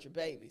make 100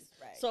 babies.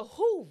 Right. So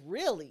who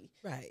really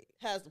Right.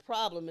 has the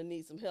problem and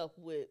needs some help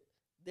with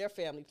their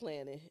family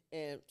planning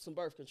and some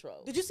birth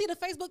control? Did you see the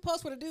Facebook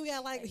post where the dude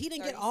got like he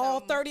didn't get 30 all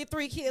something.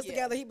 33 kids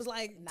together? He was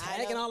like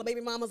tagging all the baby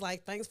mamas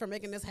like, thanks for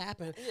making this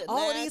happen. Yeah,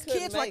 all 9 these couldn't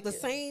kids were like make the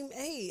it. same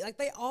age. Like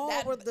they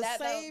all were the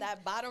same.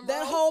 That bottom that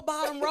row. whole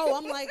bottom row.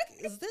 I'm like,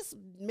 is this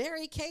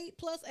Mary Kate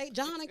plus 8,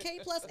 John and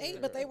Kate plus 8?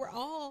 But they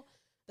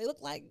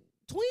look like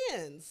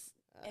twins.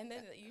 And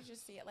then you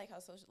just see it like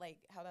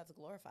how that's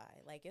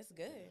glorified. Like it's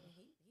good.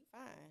 He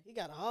fine. He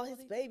got all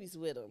his babies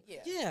with him.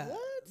 Yeah. What?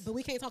 But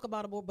we can't talk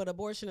about but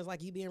abortion is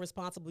like you being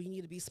responsible. You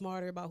need to be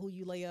smarter about who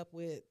you lay up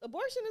with.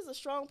 Abortion is a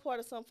strong part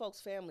of some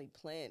folks' family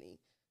planning.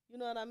 You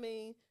know what I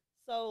mean?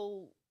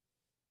 So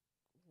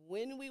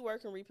when we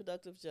work in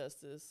reproductive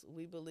justice,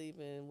 we believe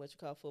in what you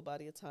call full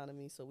body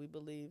autonomy. So we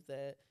believe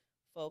that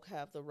folk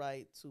have the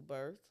right to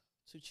birth,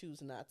 to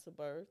choose not to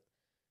birth,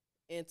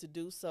 and to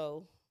do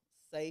so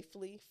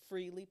safely,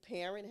 freely,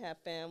 have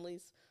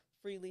families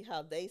freely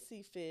how they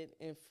see fit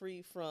and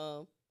free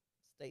from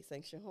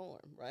state-sanctioned harm,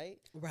 right?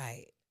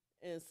 Right.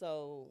 And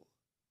so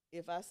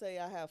if I say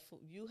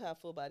you have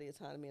full body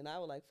autonomy and I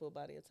would like full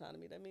body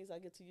autonomy, that means I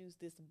get to use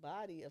this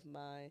body of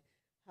mine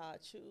how I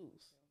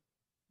choose,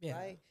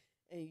 right?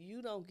 And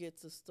you don't get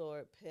to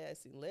start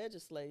passing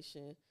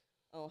legislation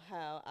on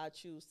how I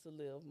choose to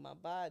live my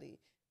body.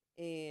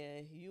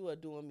 And you are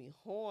doing me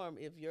harm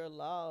if your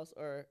laws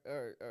are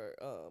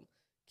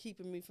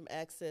keeping me from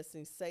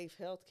accessing safe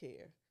health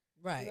care.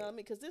 Right. You know what I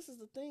mean? Because this is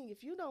the thing.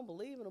 If you don't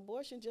believe in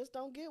abortion, just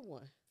don't get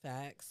one.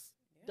 Facts.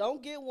 Yeah.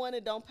 Don't get one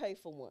and don't pay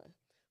for one.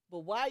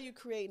 But why are you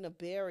creating a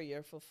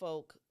barrier for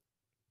folk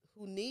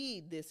who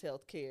need this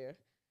health care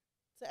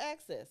to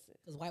access it?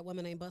 Because white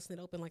women ain't busting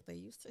it open like they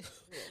used to.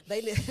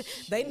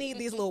 They need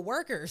these little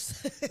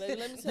workers. Baby,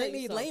 let me tell they you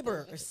need something.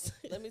 laborers.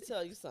 Let me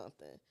tell you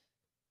something.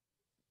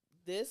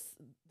 This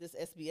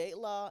SB 8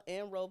 law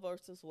and Roe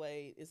versus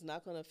Wade is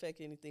not going to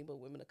affect anything but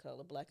women of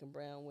color, black and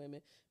brown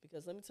women.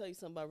 Because let me tell you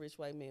something about rich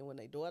white men. When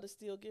their daughters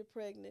still get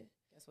pregnant,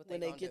 when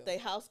they get their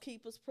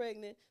housekeepers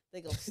pregnant,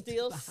 they going to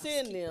still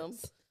send them.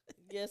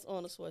 Yes,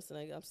 Arnold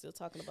Schwarzenegger, I'm still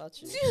talking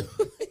about you. They're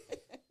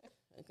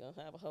going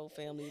to have a whole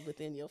family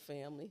within your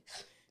family.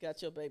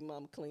 Got your baby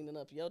mama cleaning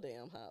up your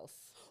damn house.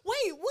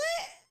 Wait,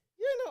 what?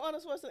 You know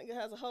Arnold Schwarzenegger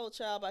has a whole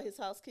child by his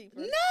housekeeper?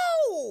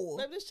 No.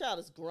 Baby, this child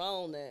is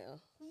grown now.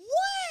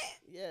 What?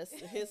 Yes,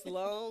 his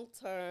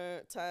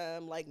long-term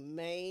time, like,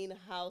 main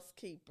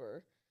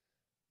housekeeper.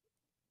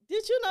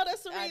 Did you know that,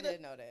 Sarita? I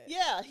did know that.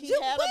 Yeah,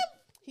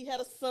 he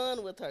had a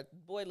son with her.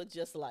 Boy looked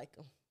just like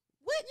him.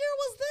 What year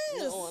was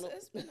this?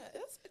 It's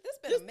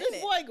been a minute.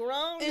 This boy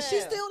grown And now.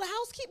 she's still the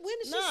housekeeper. When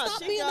did she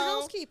stop being the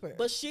housekeeper?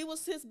 But she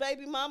was his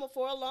baby mama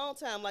for a long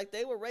time. Like,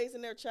 they were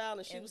raising their child,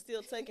 and she was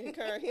still taking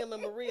care of him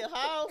in Maria's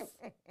house.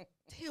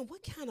 Damn,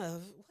 what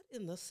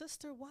in the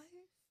sister wife?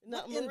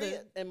 No,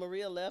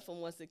 Maria left him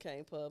once it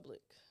came public.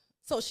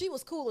 So she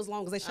was cool as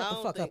long as they shut the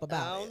fuck up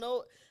about it. I don't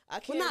know. I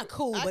can't. Well, not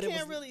cool, but I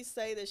can't really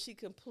say that she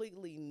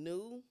completely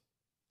knew.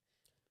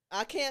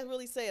 I can't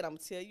really say it. I'm gonna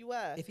tell you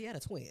why. If he had a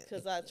twin,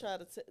 because I tried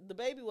to. The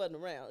baby wasn't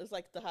around. It's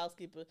like the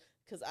housekeeper.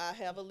 Because I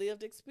have a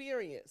lived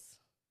experience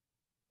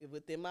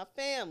within my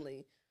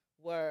family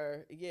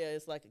where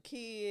it's like a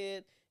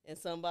kid and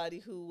somebody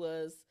who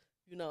was,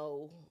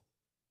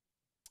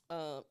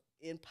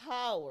 in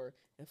power,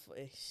 and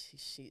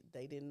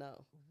they didn't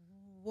know.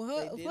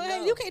 What?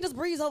 You can't just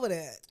breeze over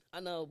that.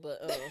 I know, but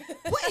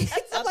wait.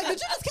 I'm like, did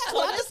you just catch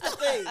that's the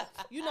thing?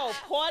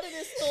 Part of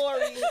this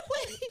story,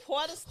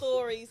 part of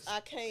stories, I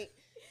can't.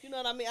 You know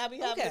what I mean? I be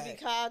having to be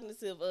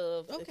cognizant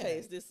of. Okay,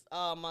 is this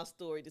all my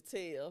story to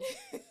tell?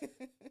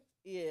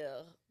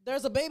 Yeah,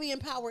 there's a baby in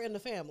power in the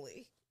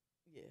family.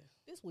 Yeah,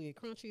 this wig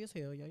crunchy as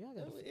hell, y'all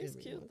gotta. It's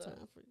cute though.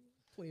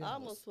 I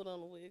almost put on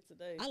a wig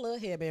today. I love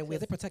headband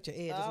wigs. They protect your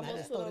edges. I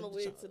almost put on a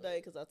wig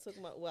today because I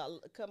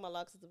cut my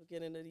locks at the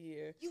beginning of the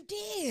year. You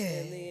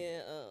did. And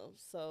then,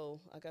 so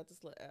I got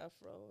this little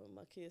afro, and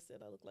my kids said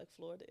I look like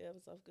Florida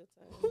Evans off Good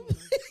Time.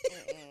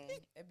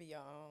 It'd be your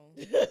own.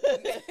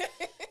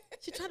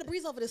 She tried to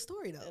breeze over this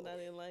story though, and I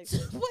didn't like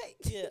it. Wait.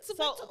 Yeah. So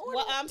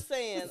what I'm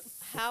saying,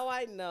 how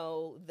I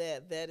know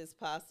that is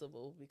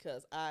possible,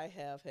 because I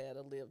have had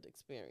a lived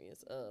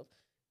experience of.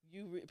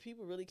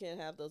 People really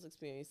can't have those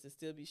experiences,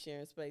 still be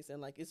sharing space,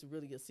 and like it's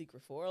really a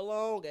secret for a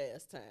long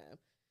ass time,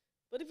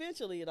 but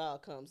eventually it all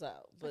comes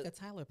out. But like a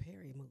Tyler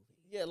Perry movie.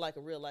 Yeah, like a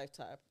real life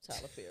Tyler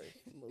Perry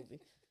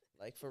movie,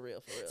 like for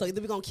real. So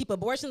either we're gonna keep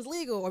abortions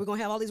legal, or we're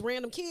gonna have all these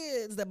random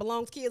kids that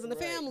belong to kids in the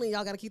family.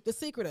 Y'all got to keep the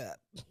secret up.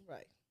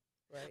 Right.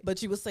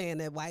 But you were saying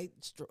that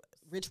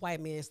rich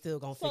white men still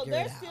gonna figure it out.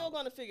 So they're still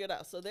gonna figure it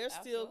out. So they're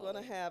still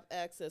gonna have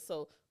access.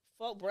 So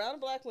brown and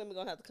black women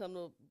gonna have to come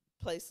to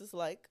places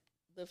like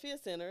the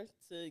Afiya Center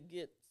to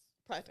get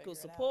practical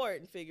support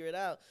and figure it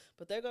out.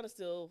 But they're going to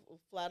still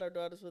fly their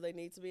daughters where they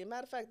need to be. And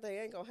matter of fact, they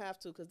ain't going to have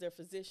to, because their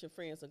physician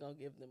friends are going to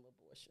give them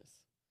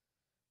abortions.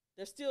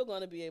 They're still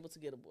going to be able to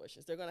get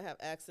abortions. They're going to have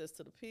access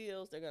to the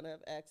pills. They're going to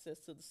have access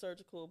to the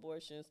surgical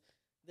abortions.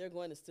 They're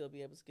going to still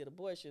be able to get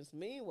abortions.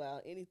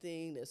 Meanwhile,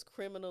 anything that's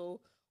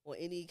criminal or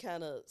any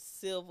kind of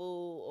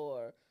civil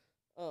or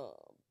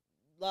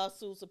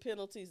lawsuits or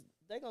penalties,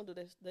 they're going to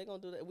do this. They're going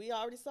to do that. We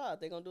already saw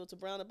it. They're going to do it to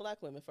brown and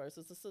black women first.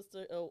 It's a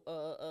sister,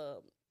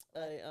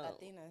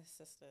 Athena's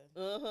sister. I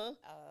don't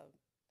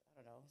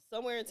know.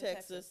 Somewhere in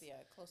Texas. Yeah,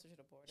 closer to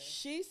the border.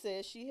 She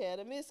said she had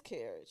a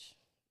miscarriage.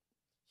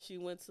 She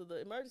went to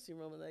the emergency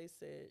room and they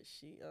said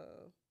she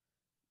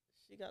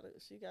got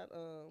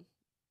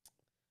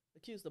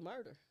accused of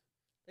murder.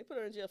 They put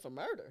her in jail for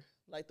murder.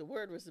 Like, the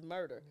word was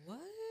murder.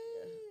 What?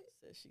 Yeah.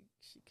 Said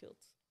she killed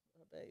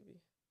her baby.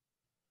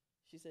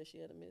 She said she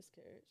had a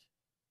miscarriage.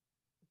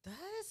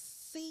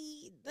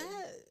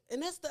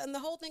 And the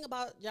whole thing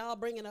about y'all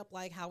bringing up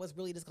like how it's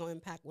really just going to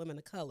impact women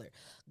of color.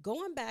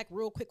 Going back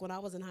real quick, when I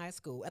was in high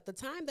school, at the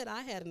time that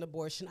I had an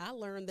abortion, I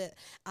learned that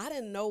I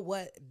didn't know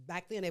what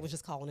back then they was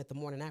just calling it the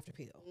morning after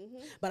pill.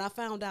 Mm-hmm. But I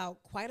found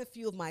out quite a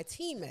few of my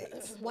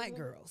teammates, white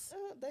girls,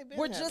 they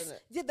were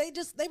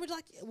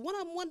like, one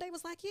of them one day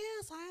was like,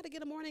 yes, I had to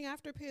get a morning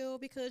after pill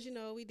because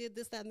we did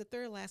this, that, and the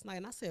third last night.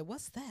 And I said,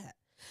 what's that?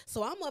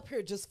 So I'm up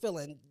here just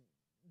feeling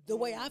the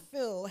way I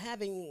feel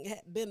having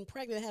been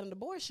pregnant, had an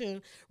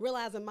abortion,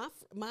 realizing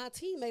my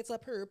teammates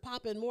up here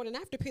popping morning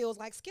after pills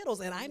like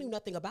Skittles, and I knew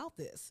nothing about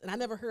this. And I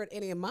never heard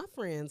any of my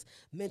friends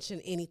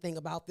mention anything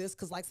about this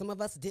because like some of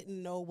us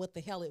didn't know what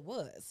the hell it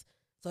was.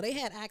 So they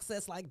had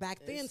access like back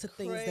then to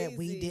things that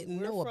we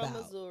didn't know about. We're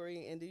from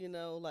Missouri, and do you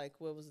know, like,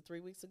 what was it, 3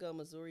 weeks ago,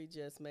 Missouri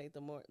just made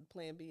the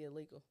Plan B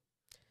illegal.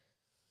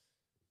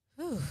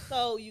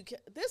 So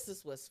this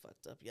is what's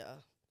fucked up,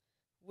 y'all.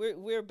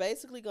 We're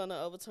basically going to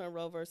overturn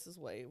Roe versus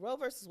Wade. Roe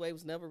versus Wade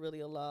was never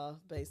really a law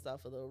based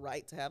off of the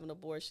right to have an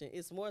abortion.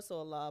 It's more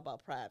so a law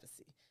about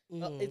privacy.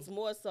 Mm-hmm. It's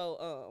more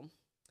so,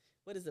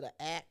 what is it, an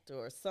act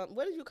or something?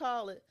 What did you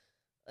call it?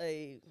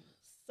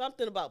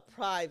 Something about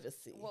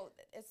privacy.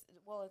 It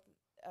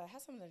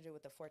has something to do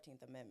with the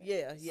 14th Amendment.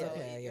 Yeah. So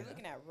you're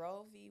looking at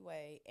Roe v.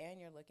 Wade, and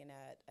you're looking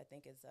at, I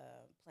think it's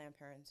Planned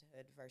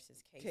Parenthood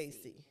versus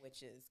Casey.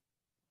 Which is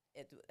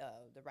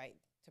the right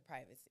to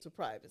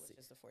privacy,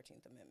 which is the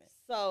 14th Amendment.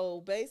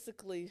 So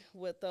basically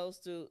what those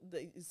do,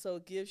 so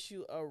it gives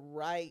you a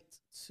right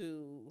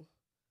to,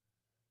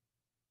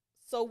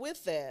 so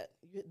with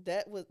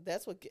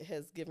that's what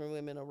has given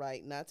women a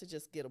right not to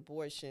just get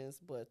abortions,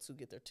 but to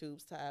get their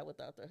tubes tied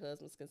without their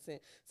husband's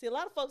consent. See, a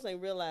lot of folks ain't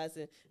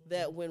realizing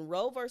that when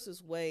Roe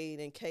versus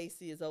Wade and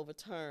Casey is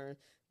overturned,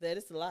 that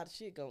it's a lot of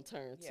shit gonna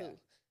turn too.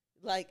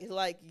 like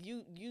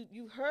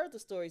you heard the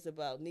stories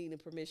about needing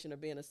permission or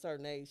being a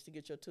certain age to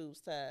get your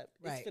tubes tied.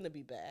 Right. It's gonna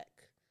be back.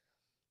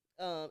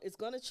 It's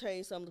gonna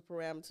change some of the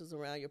parameters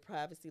around your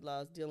privacy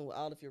laws dealing with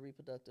all of your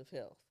reproductive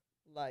health,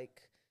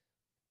 like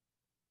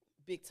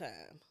big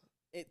time.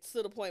 It's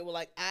to the point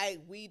where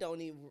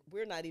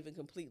we're not even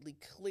completely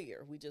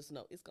clear. We just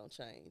know it's gonna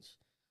change.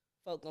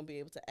 Folk gonna be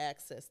able to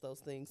access those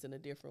things in a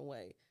different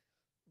way.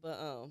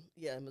 But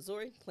yeah,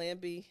 Missouri, Plan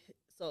B.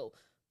 So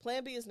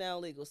Plan B is now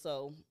legal.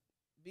 So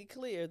be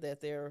clear that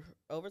they're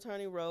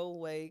overturning Roe,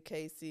 Wade,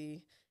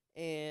 Casey,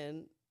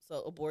 and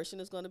so abortion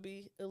is going to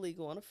be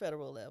illegal on a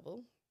federal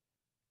level.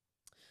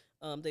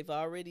 They've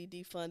already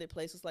defunded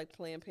places like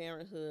Planned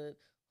Parenthood,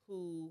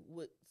 who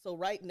would. So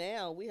right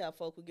now we have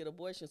folk who get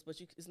abortions, but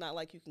it's not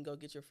like you can go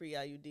get your free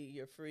IUD,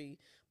 your free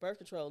birth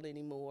control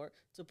anymore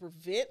to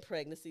prevent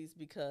pregnancies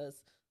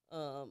because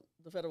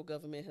the federal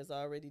government has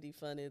already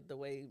defunded the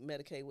way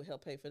Medicaid would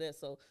help pay for that.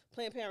 So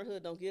Planned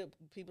Parenthood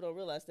people don't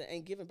realize that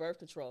ain't giving birth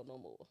control no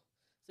more.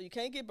 So you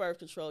can't get birth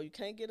control. You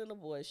can't get an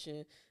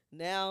abortion.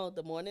 Now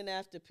the morning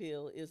after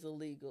pill is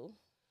illegal.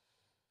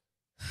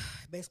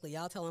 Basically,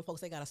 y'all telling folks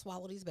they got to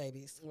swallow these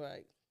babies.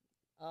 Right.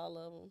 All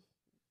of them.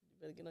 You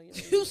better get on your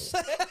You knees.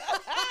 said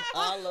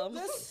All of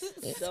them.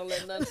 Don't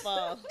let nothing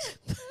fall.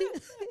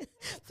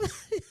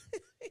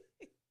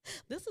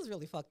 This is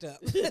really fucked up.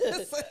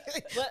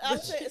 But I'm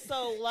saying,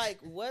 so like,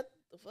 what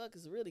the fuck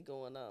is really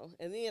going on?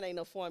 And then ain't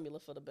no formula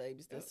for the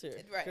babies that's here.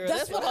 Right. Girl,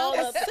 That's what I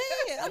was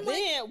saying. I'm like,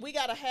 Then we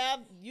gotta have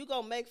you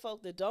gonna make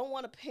folk that don't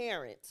want to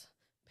parent,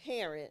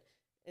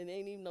 and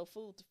ain't even no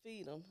food to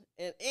feed them.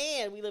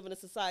 And we live in a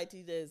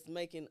society that's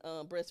making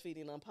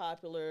breastfeeding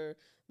unpopular,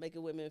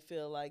 making women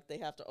feel like they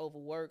have to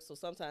overwork. So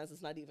sometimes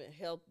it's not even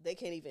health. They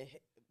can't even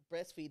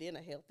breastfeed in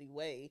a healthy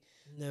way.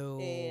 no.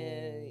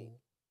 And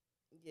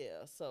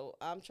yeah, so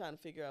I'm trying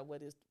to figure out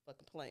what is the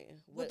fucking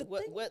plan. Well,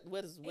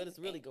 What is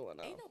really going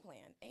on? Ain't no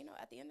plan. Ain't no.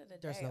 At the end of the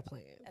There's day, no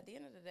plan. At the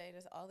end of the day,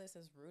 all this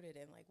is rooted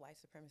in like white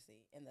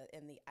supremacy and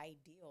the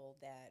ideal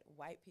that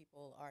white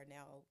people are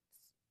now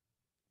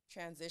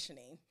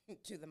transitioning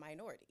to the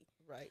minority,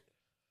 Right.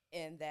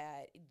 and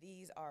that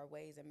these are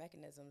ways and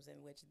mechanisms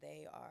in which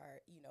they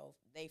are,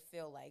 they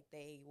feel like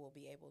they will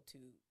be able to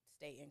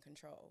stay in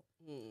control.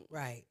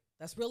 Right.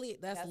 That's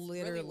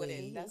literally really what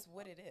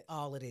it is.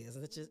 all it is.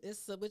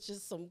 Which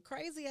is some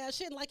crazy ass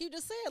shit. And like you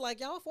just said, like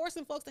y'all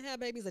forcing folks to have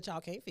babies that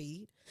y'all can't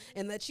feed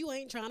and that you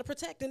ain't trying to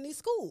protect in these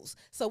schools.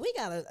 So we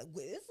gotta.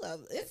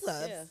 It's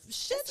a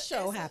shit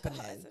show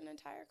happening. It's an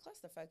entire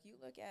clusterfuck. You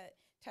look at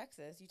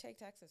Texas. You take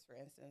Texas for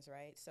instance,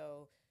 right?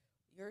 So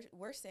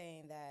we're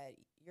saying that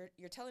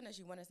you're telling us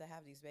you want us to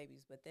have these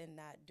babies, but then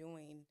not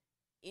doing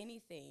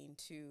anything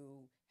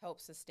to help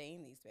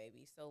sustain these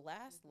babies. So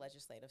last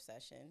legislative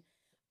session,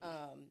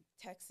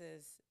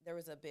 Texas, there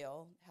was a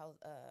bill,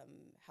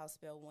 House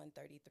Bill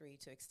 133,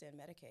 to extend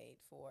Medicaid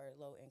for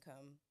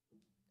low-income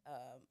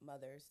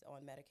mothers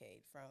on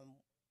Medicaid from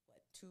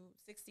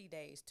 60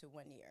 days to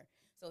 1 year.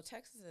 So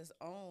Texas's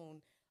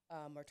own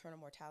maternal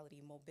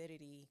mortality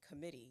morbidity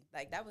committee,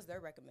 like that was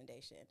their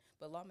recommendation,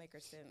 but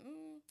lawmakers said,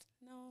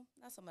 no,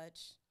 not so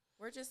much.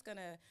 We're just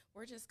gonna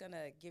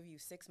give you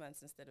 6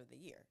 months instead of the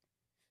year.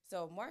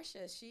 So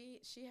Marcia,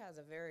 she has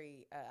a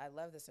very, I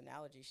love this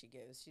analogy she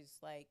gives. She's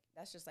like,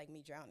 that's just like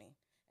me drowning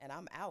and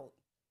I'm out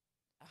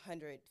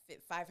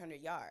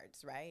 500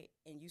 yards, right?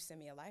 And you send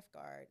me a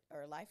lifeguard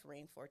or a life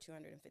ring for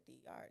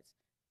 250 yards.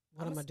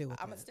 What am I doing?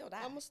 I'm gonna still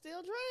die. I'm gonna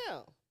still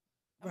drown.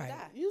 Right.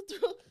 Die. You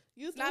threw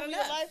not me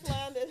enough. a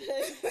lifeline that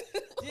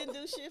didn't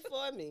do shit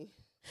for me.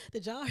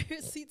 Did y'all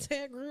see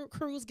Ted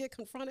Cruz get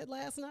confronted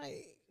last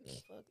night?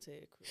 Fuck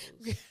Ted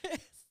Cruz.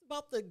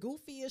 About the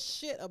goofiest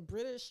shit. A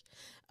British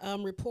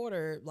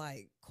reporter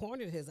like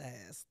cornered his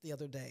ass the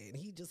other day,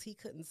 and he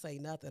couldn't say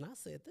nothing. I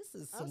said, "This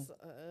is some."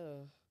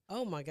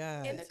 Oh my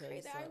God! And the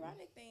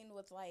ironic thing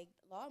with like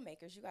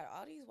lawmakers, you got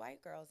all these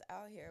white girls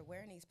out here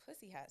wearing these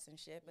pussy hats and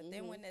shit, but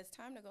then when it's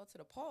time to go to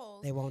the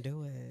polls, they won't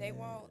do it. They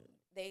won't.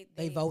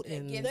 They vote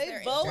in.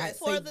 They vote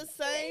for the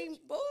same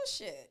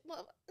bullshit.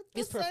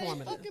 It's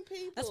performative. Fucking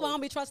people. That's why I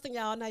don't be trusting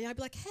y'all now. Y'all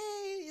be like,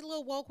 hey, you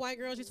little woke white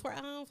girls, you swear I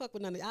don't fuck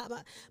with none of y'all.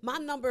 My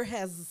number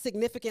has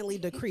significantly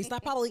decreased. I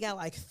probably got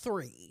like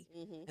 3,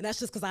 and that's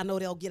just because I know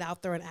they'll get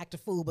out there and act a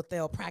fool, but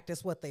they'll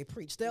practice what they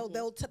preach.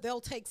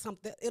 They'll take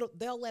something.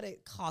 They'll let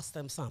it cost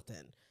them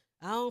something.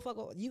 I don't fuck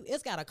with you.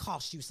 It's gotta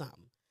cost you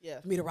something.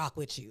 Yeah. For me to rock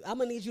with you. I'm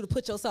gonna need you to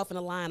put yourself in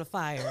a line of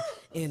fire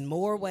in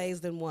more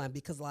ways than one,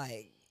 because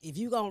like if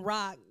you gonna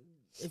rock.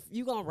 If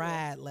you gonna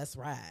ride, let's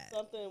ride.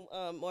 Something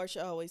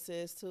Marsha always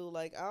says too,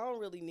 like I don't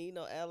really need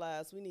no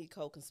allies. We need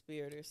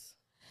co-conspirators.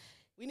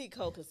 We need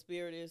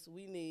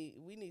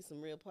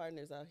some real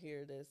partners out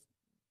here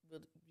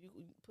you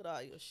put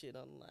all your shit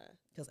on the line.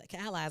 Because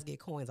allies get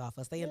coins off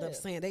us. They end up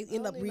saying, they I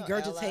end don't up need no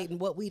regurgitating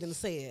what we done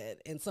said,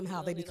 and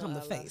somehow they become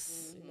the allies.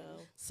 face.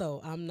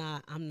 So I'm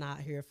not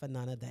here for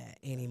none of that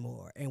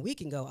anymore. And we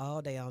can go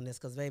all day on this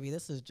because, baby,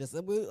 this is just,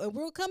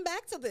 we'll come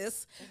back to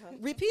this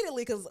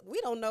repeatedly because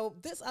we don't know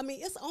this. I mean,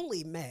 it's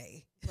only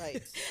May.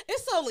 Right.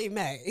 It's only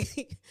May.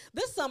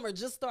 This summer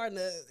just starting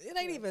to, it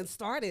ain't even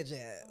started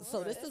yet.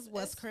 So this is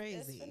what's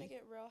crazy. It's going to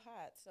get real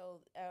hot.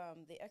 So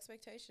the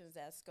expectation is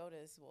that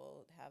SCOTUS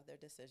will have their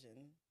decision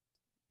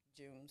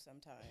June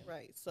sometime.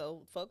 Right.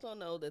 So folks don't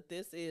know that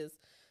this is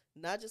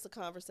not just a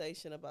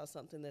conversation about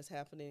something that's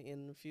happening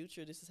in the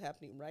future. This is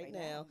happening right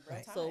now.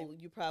 Right. So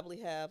you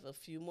probably have a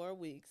few more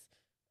weeks,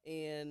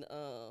 and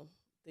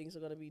things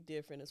are going to be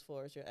different as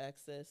far as your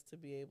access to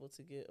be able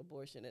to get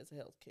abortion as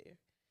health care.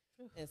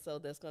 And so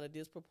that's going to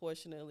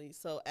disproportionately.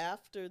 So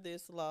after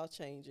this law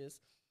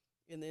changes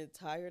in the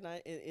entire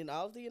in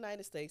all of the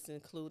United States,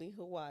 including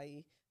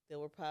Hawaii, there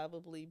will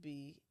probably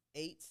be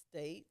 8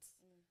 states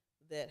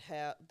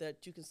that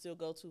you can still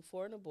go to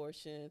for an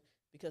abortion,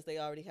 because they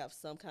already have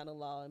some kind of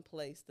law in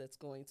place that's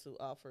going to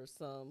offer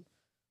some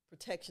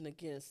protection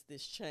against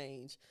this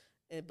change.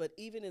 But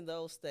even in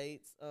those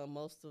states,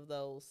 most of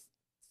those,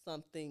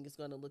 something is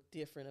going to look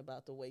different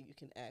about the way you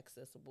can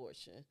access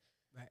abortion.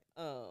 Right.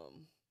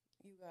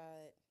 You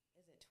got,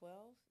 is it 12?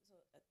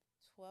 So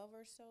 12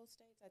 or so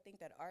states, I think,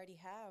 that already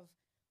have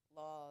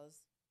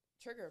laws.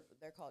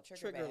 They're called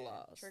trigger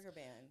laws. Trigger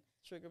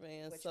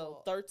ban.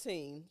 So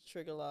 13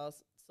 trigger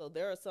laws. So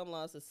there are some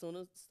laws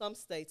some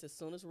states, as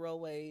soon as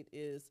Roe V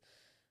is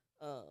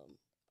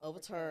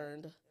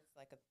overturned. It's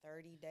like a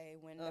 30-day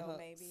window,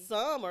 maybe.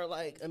 Some are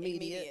like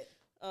immediate.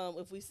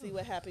 If we see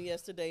what happened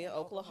yesterday in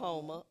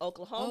Oklahoma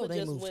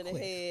just went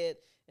ahead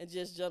and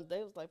just jumped. They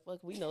was like,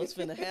 fuck, we know it's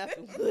finna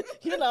happen.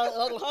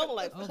 Oklahoma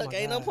like, fuck,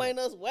 ain't no point in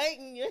us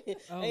waiting.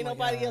 Ain't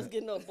nobody else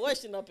getting no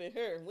abortion up in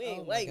here. We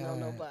ain't waiting on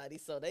nobody.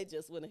 So they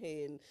just went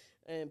ahead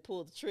and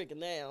pulled the trigger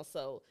now.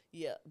 So,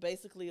 yeah,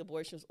 basically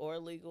abortions are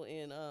illegal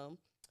in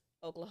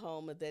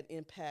Oklahoma. That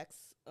impacts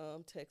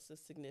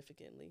Texas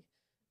significantly.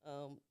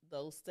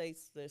 Those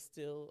states, they're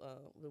still,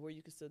 where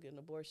you can still get an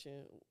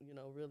abortion,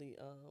 really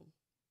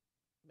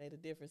made a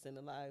difference in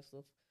the lives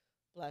of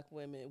Black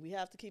women. We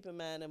have to keep in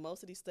mind that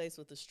most of these states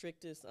with the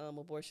strictest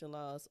abortion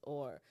laws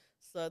are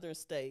southern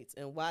states.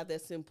 And why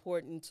that's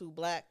important to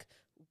Black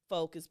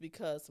folk is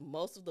because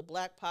most of the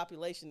Black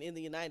population in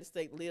the United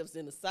States lives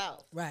in the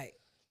South. Right.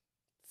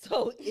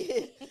 So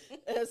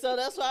and so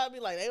that's why I'd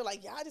be like, they were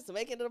like, y'all just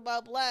making it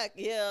about Black.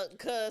 Yeah,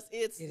 because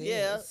it's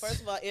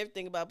first of all,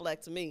 everything about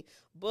Black to me.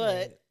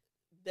 But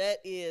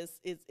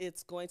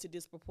it's going to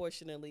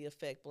disproportionately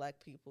affect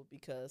Black people,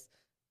 because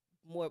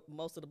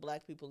most of the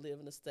Black people live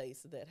in the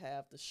states that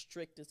have the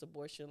strictest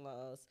abortion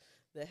laws,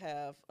 that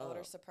have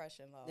voter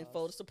suppression laws. And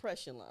voter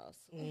suppression laws.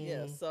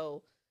 Yeah,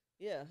 so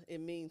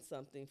it means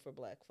something for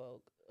Black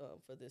folk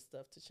for this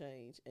stuff to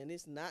change. And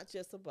it's not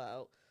just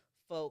about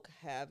folk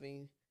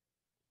having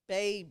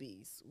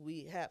babies.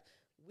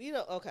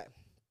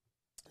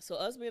 So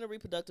us being a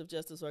reproductive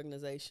justice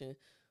organization,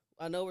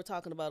 I know we're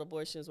talking about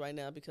abortions right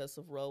now because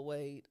of Roe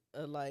V.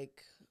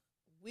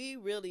 We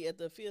really at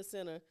the Afiya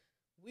Center,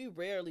 we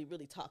rarely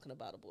really talking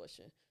about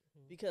abortion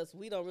because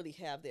we don't really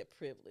have that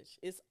privilege.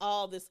 It's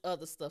all this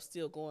other stuff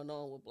still going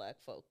on with Black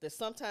folk that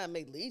sometimes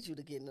may lead you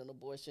to getting an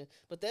abortion,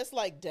 but that's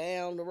like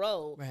down the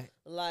road. Right.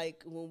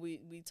 Like when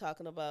we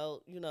talking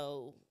about,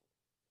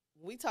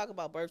 when we talk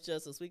about birth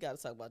justice, we got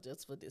to talk about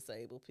justice for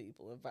disabled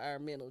people,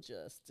 environmental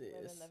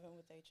justice.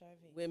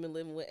 Women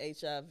living with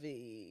HIV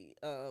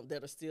that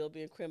are still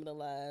being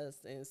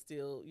criminalized and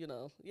still,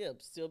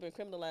 still being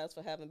criminalized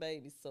for having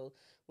babies. So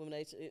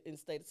women in the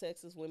state of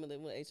Texas, women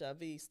living with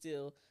HIV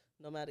still,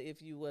 no matter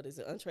if you,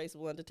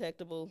 untraceable,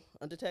 undetectable?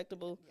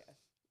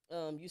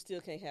 Yeah. You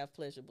still can't have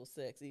pleasurable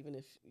sex, even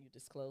if you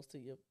disclose to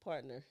your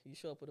partner. You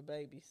show up with a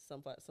baby,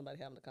 somebody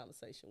having a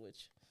conversation with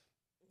you.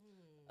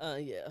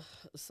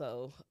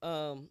 So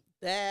the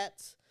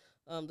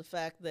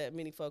fact that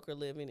many folk are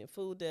living in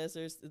food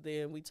deserts,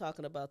 then we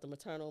talking about the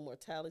maternal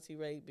mortality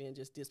rate being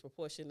just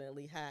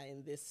disproportionately high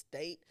in this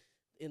state.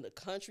 In the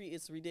country,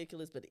 it's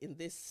ridiculous, but in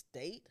this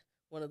state,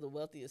 one of the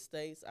wealthiest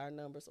states, our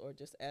numbers are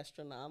just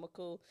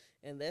astronomical,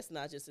 and that's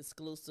not just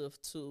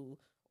exclusive to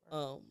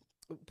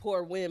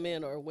poor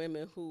women or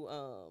women who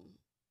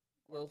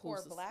poor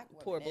Black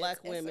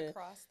women.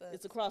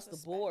 It's across the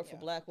board for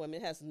Black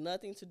women. It has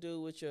nothing to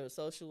do with your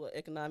social or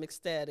economic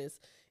status.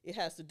 It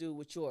has to do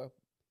with the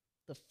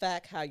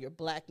fact how your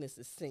Blackness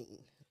is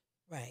seen.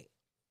 Right.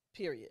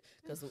 Period.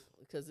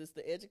 Because it's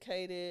the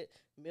educated,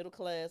 middle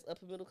class,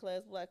 upper middle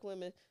class Black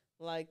women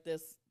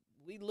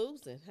we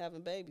losing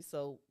having babies.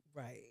 So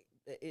right.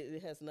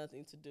 It has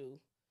nothing to do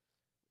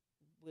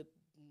with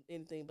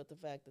anything but the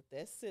fact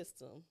that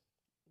system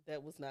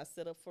that was not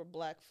set up for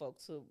Black folk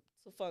to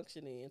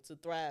function in, to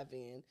thrive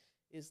in,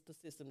 is the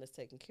system that's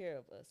taking care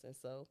of us. And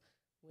so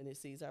when it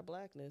sees our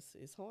Blackness,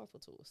 it's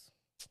harmful to us.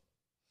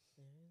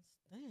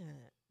 There's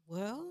that.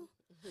 Well,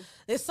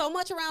 there's so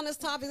much around this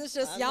topic. It's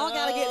just y'all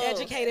got to get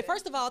educated.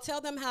 First of all,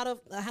 tell them how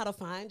to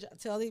find you.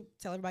 Tell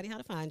everybody how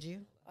to find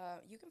you.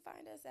 You can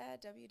find us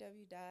at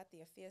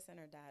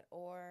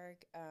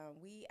www.theafiyacenter.org.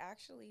 We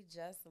actually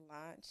just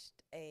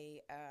launched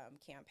a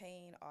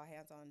campaign, All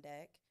Hands on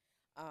Deck.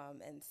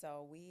 And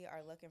so we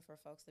are looking for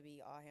folks to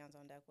be all hands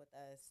on deck with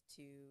us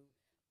to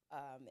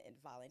and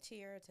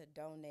volunteer, to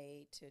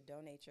donate your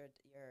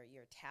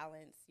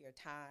talents, your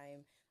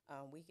time.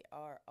 We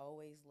are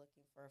always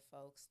looking for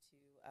folks to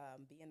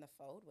be in the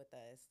fold with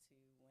us.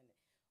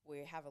 When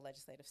we have a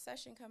legislative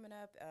session coming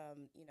up,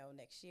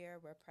 next year,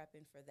 we're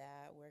prepping for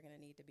that. We're going to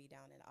need to be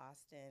down in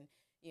Austin.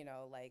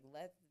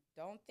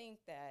 Don't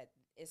think that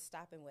it's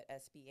stopping with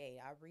SB8.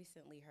 I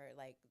recently heard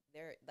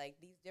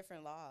these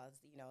different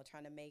laws,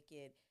 trying to make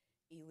it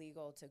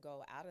illegal to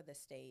go out of the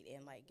state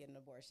and get an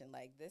abortion.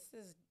 This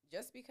is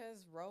just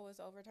because Roe is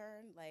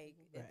overturned.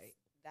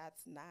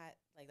 That's not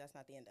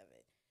the end of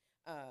it.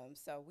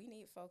 So we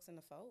need folks in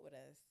the fold with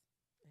us.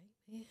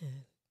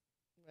 Amen.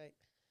 Right.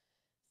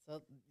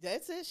 So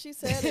that's it. She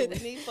said it. We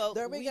need folks.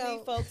 We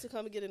need folks to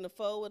come and get in the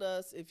fold with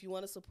us. If you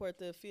want to support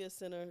the Afiya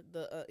Center,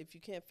 if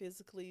you can't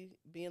physically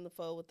be in the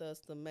fold with us,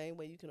 the main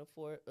way you can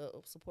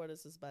support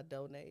us is by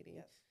donating.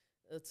 Yes.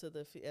 At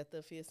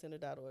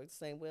theafiyacenter.org.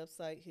 Same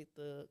website.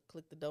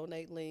 Click the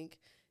donate link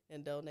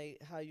and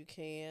donate how you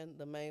can.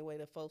 The main way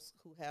that folks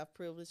who have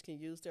privilege can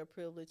use their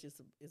privilege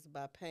is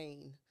by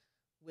paying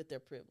with their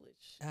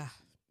privilege.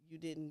 You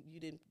didn't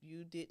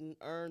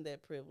earn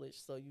that privilege,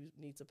 so you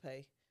need to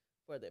pay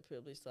for that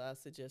privilege. So I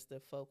suggest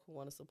that folk who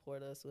want to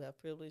support us, who have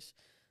privilege,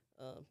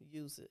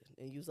 use it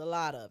and use a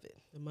lot of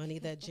it. The money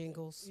that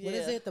jingles. What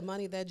is it? The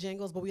money that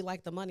jingles, but we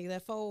like the money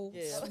that folds.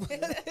 Yeah. We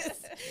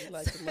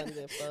like the money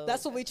that folds.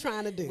 That's what we're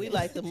trying to do. We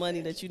like the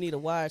money that you need a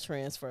wire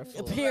transfer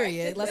for.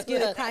 Period. Let's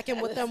get it cracking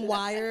with them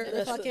wire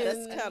fucking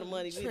that's the kind of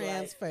money we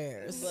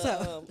transfers. Like.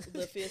 But,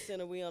 the Afiya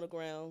Center, we on the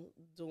ground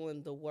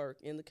doing the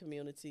work in the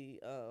community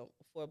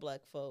for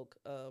Black folk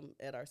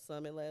at our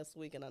summit last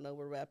week, and I know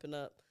we're wrapping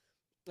up.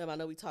 I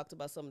know we talked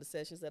about some of the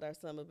sessions at our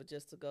summit, but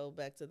just to go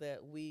back to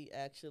that, we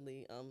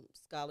actually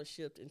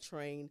scholarshiped and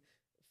trained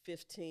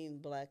 15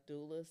 Black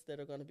doulas that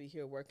are going to be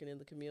here working in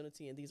the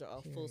community, and these are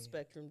all full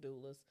spectrum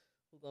doulas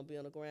who are going to be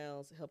on the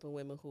grounds helping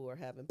women who are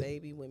having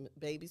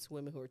babies,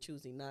 women who are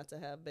choosing not to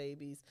have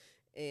babies,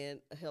 and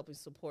helping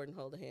support and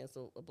hold the hands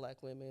of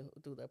Black women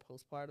through their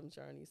postpartum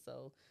journey.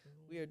 So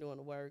we are doing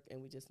the work,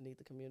 and we just need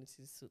the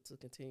community to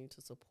continue to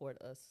support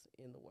us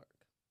in the work.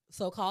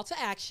 So call to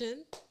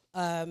action.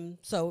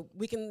 So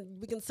we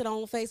can sit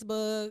on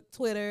Facebook,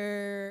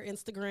 Twitter,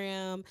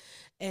 Instagram,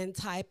 and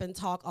type and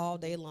talk all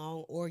day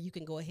long, or you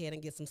can go ahead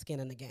and get some skin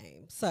in the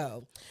game.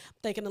 So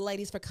thanking the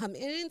ladies for coming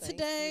in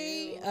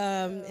today.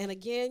 And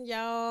again,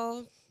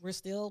 y'all, we're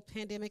still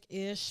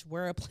pandemic-ish.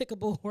 We're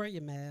applicable. Wear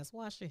your mask.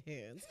 Wash your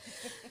hands.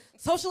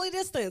 Socially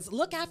distance.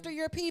 Look after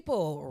your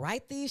people.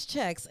 Write these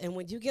checks. And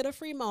when you get a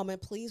free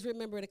moment, please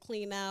remember to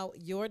clean out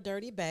your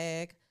dirty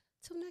bag.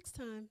 Till next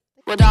time.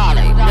 Well,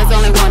 darling, there's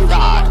only one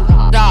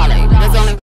God. Darling.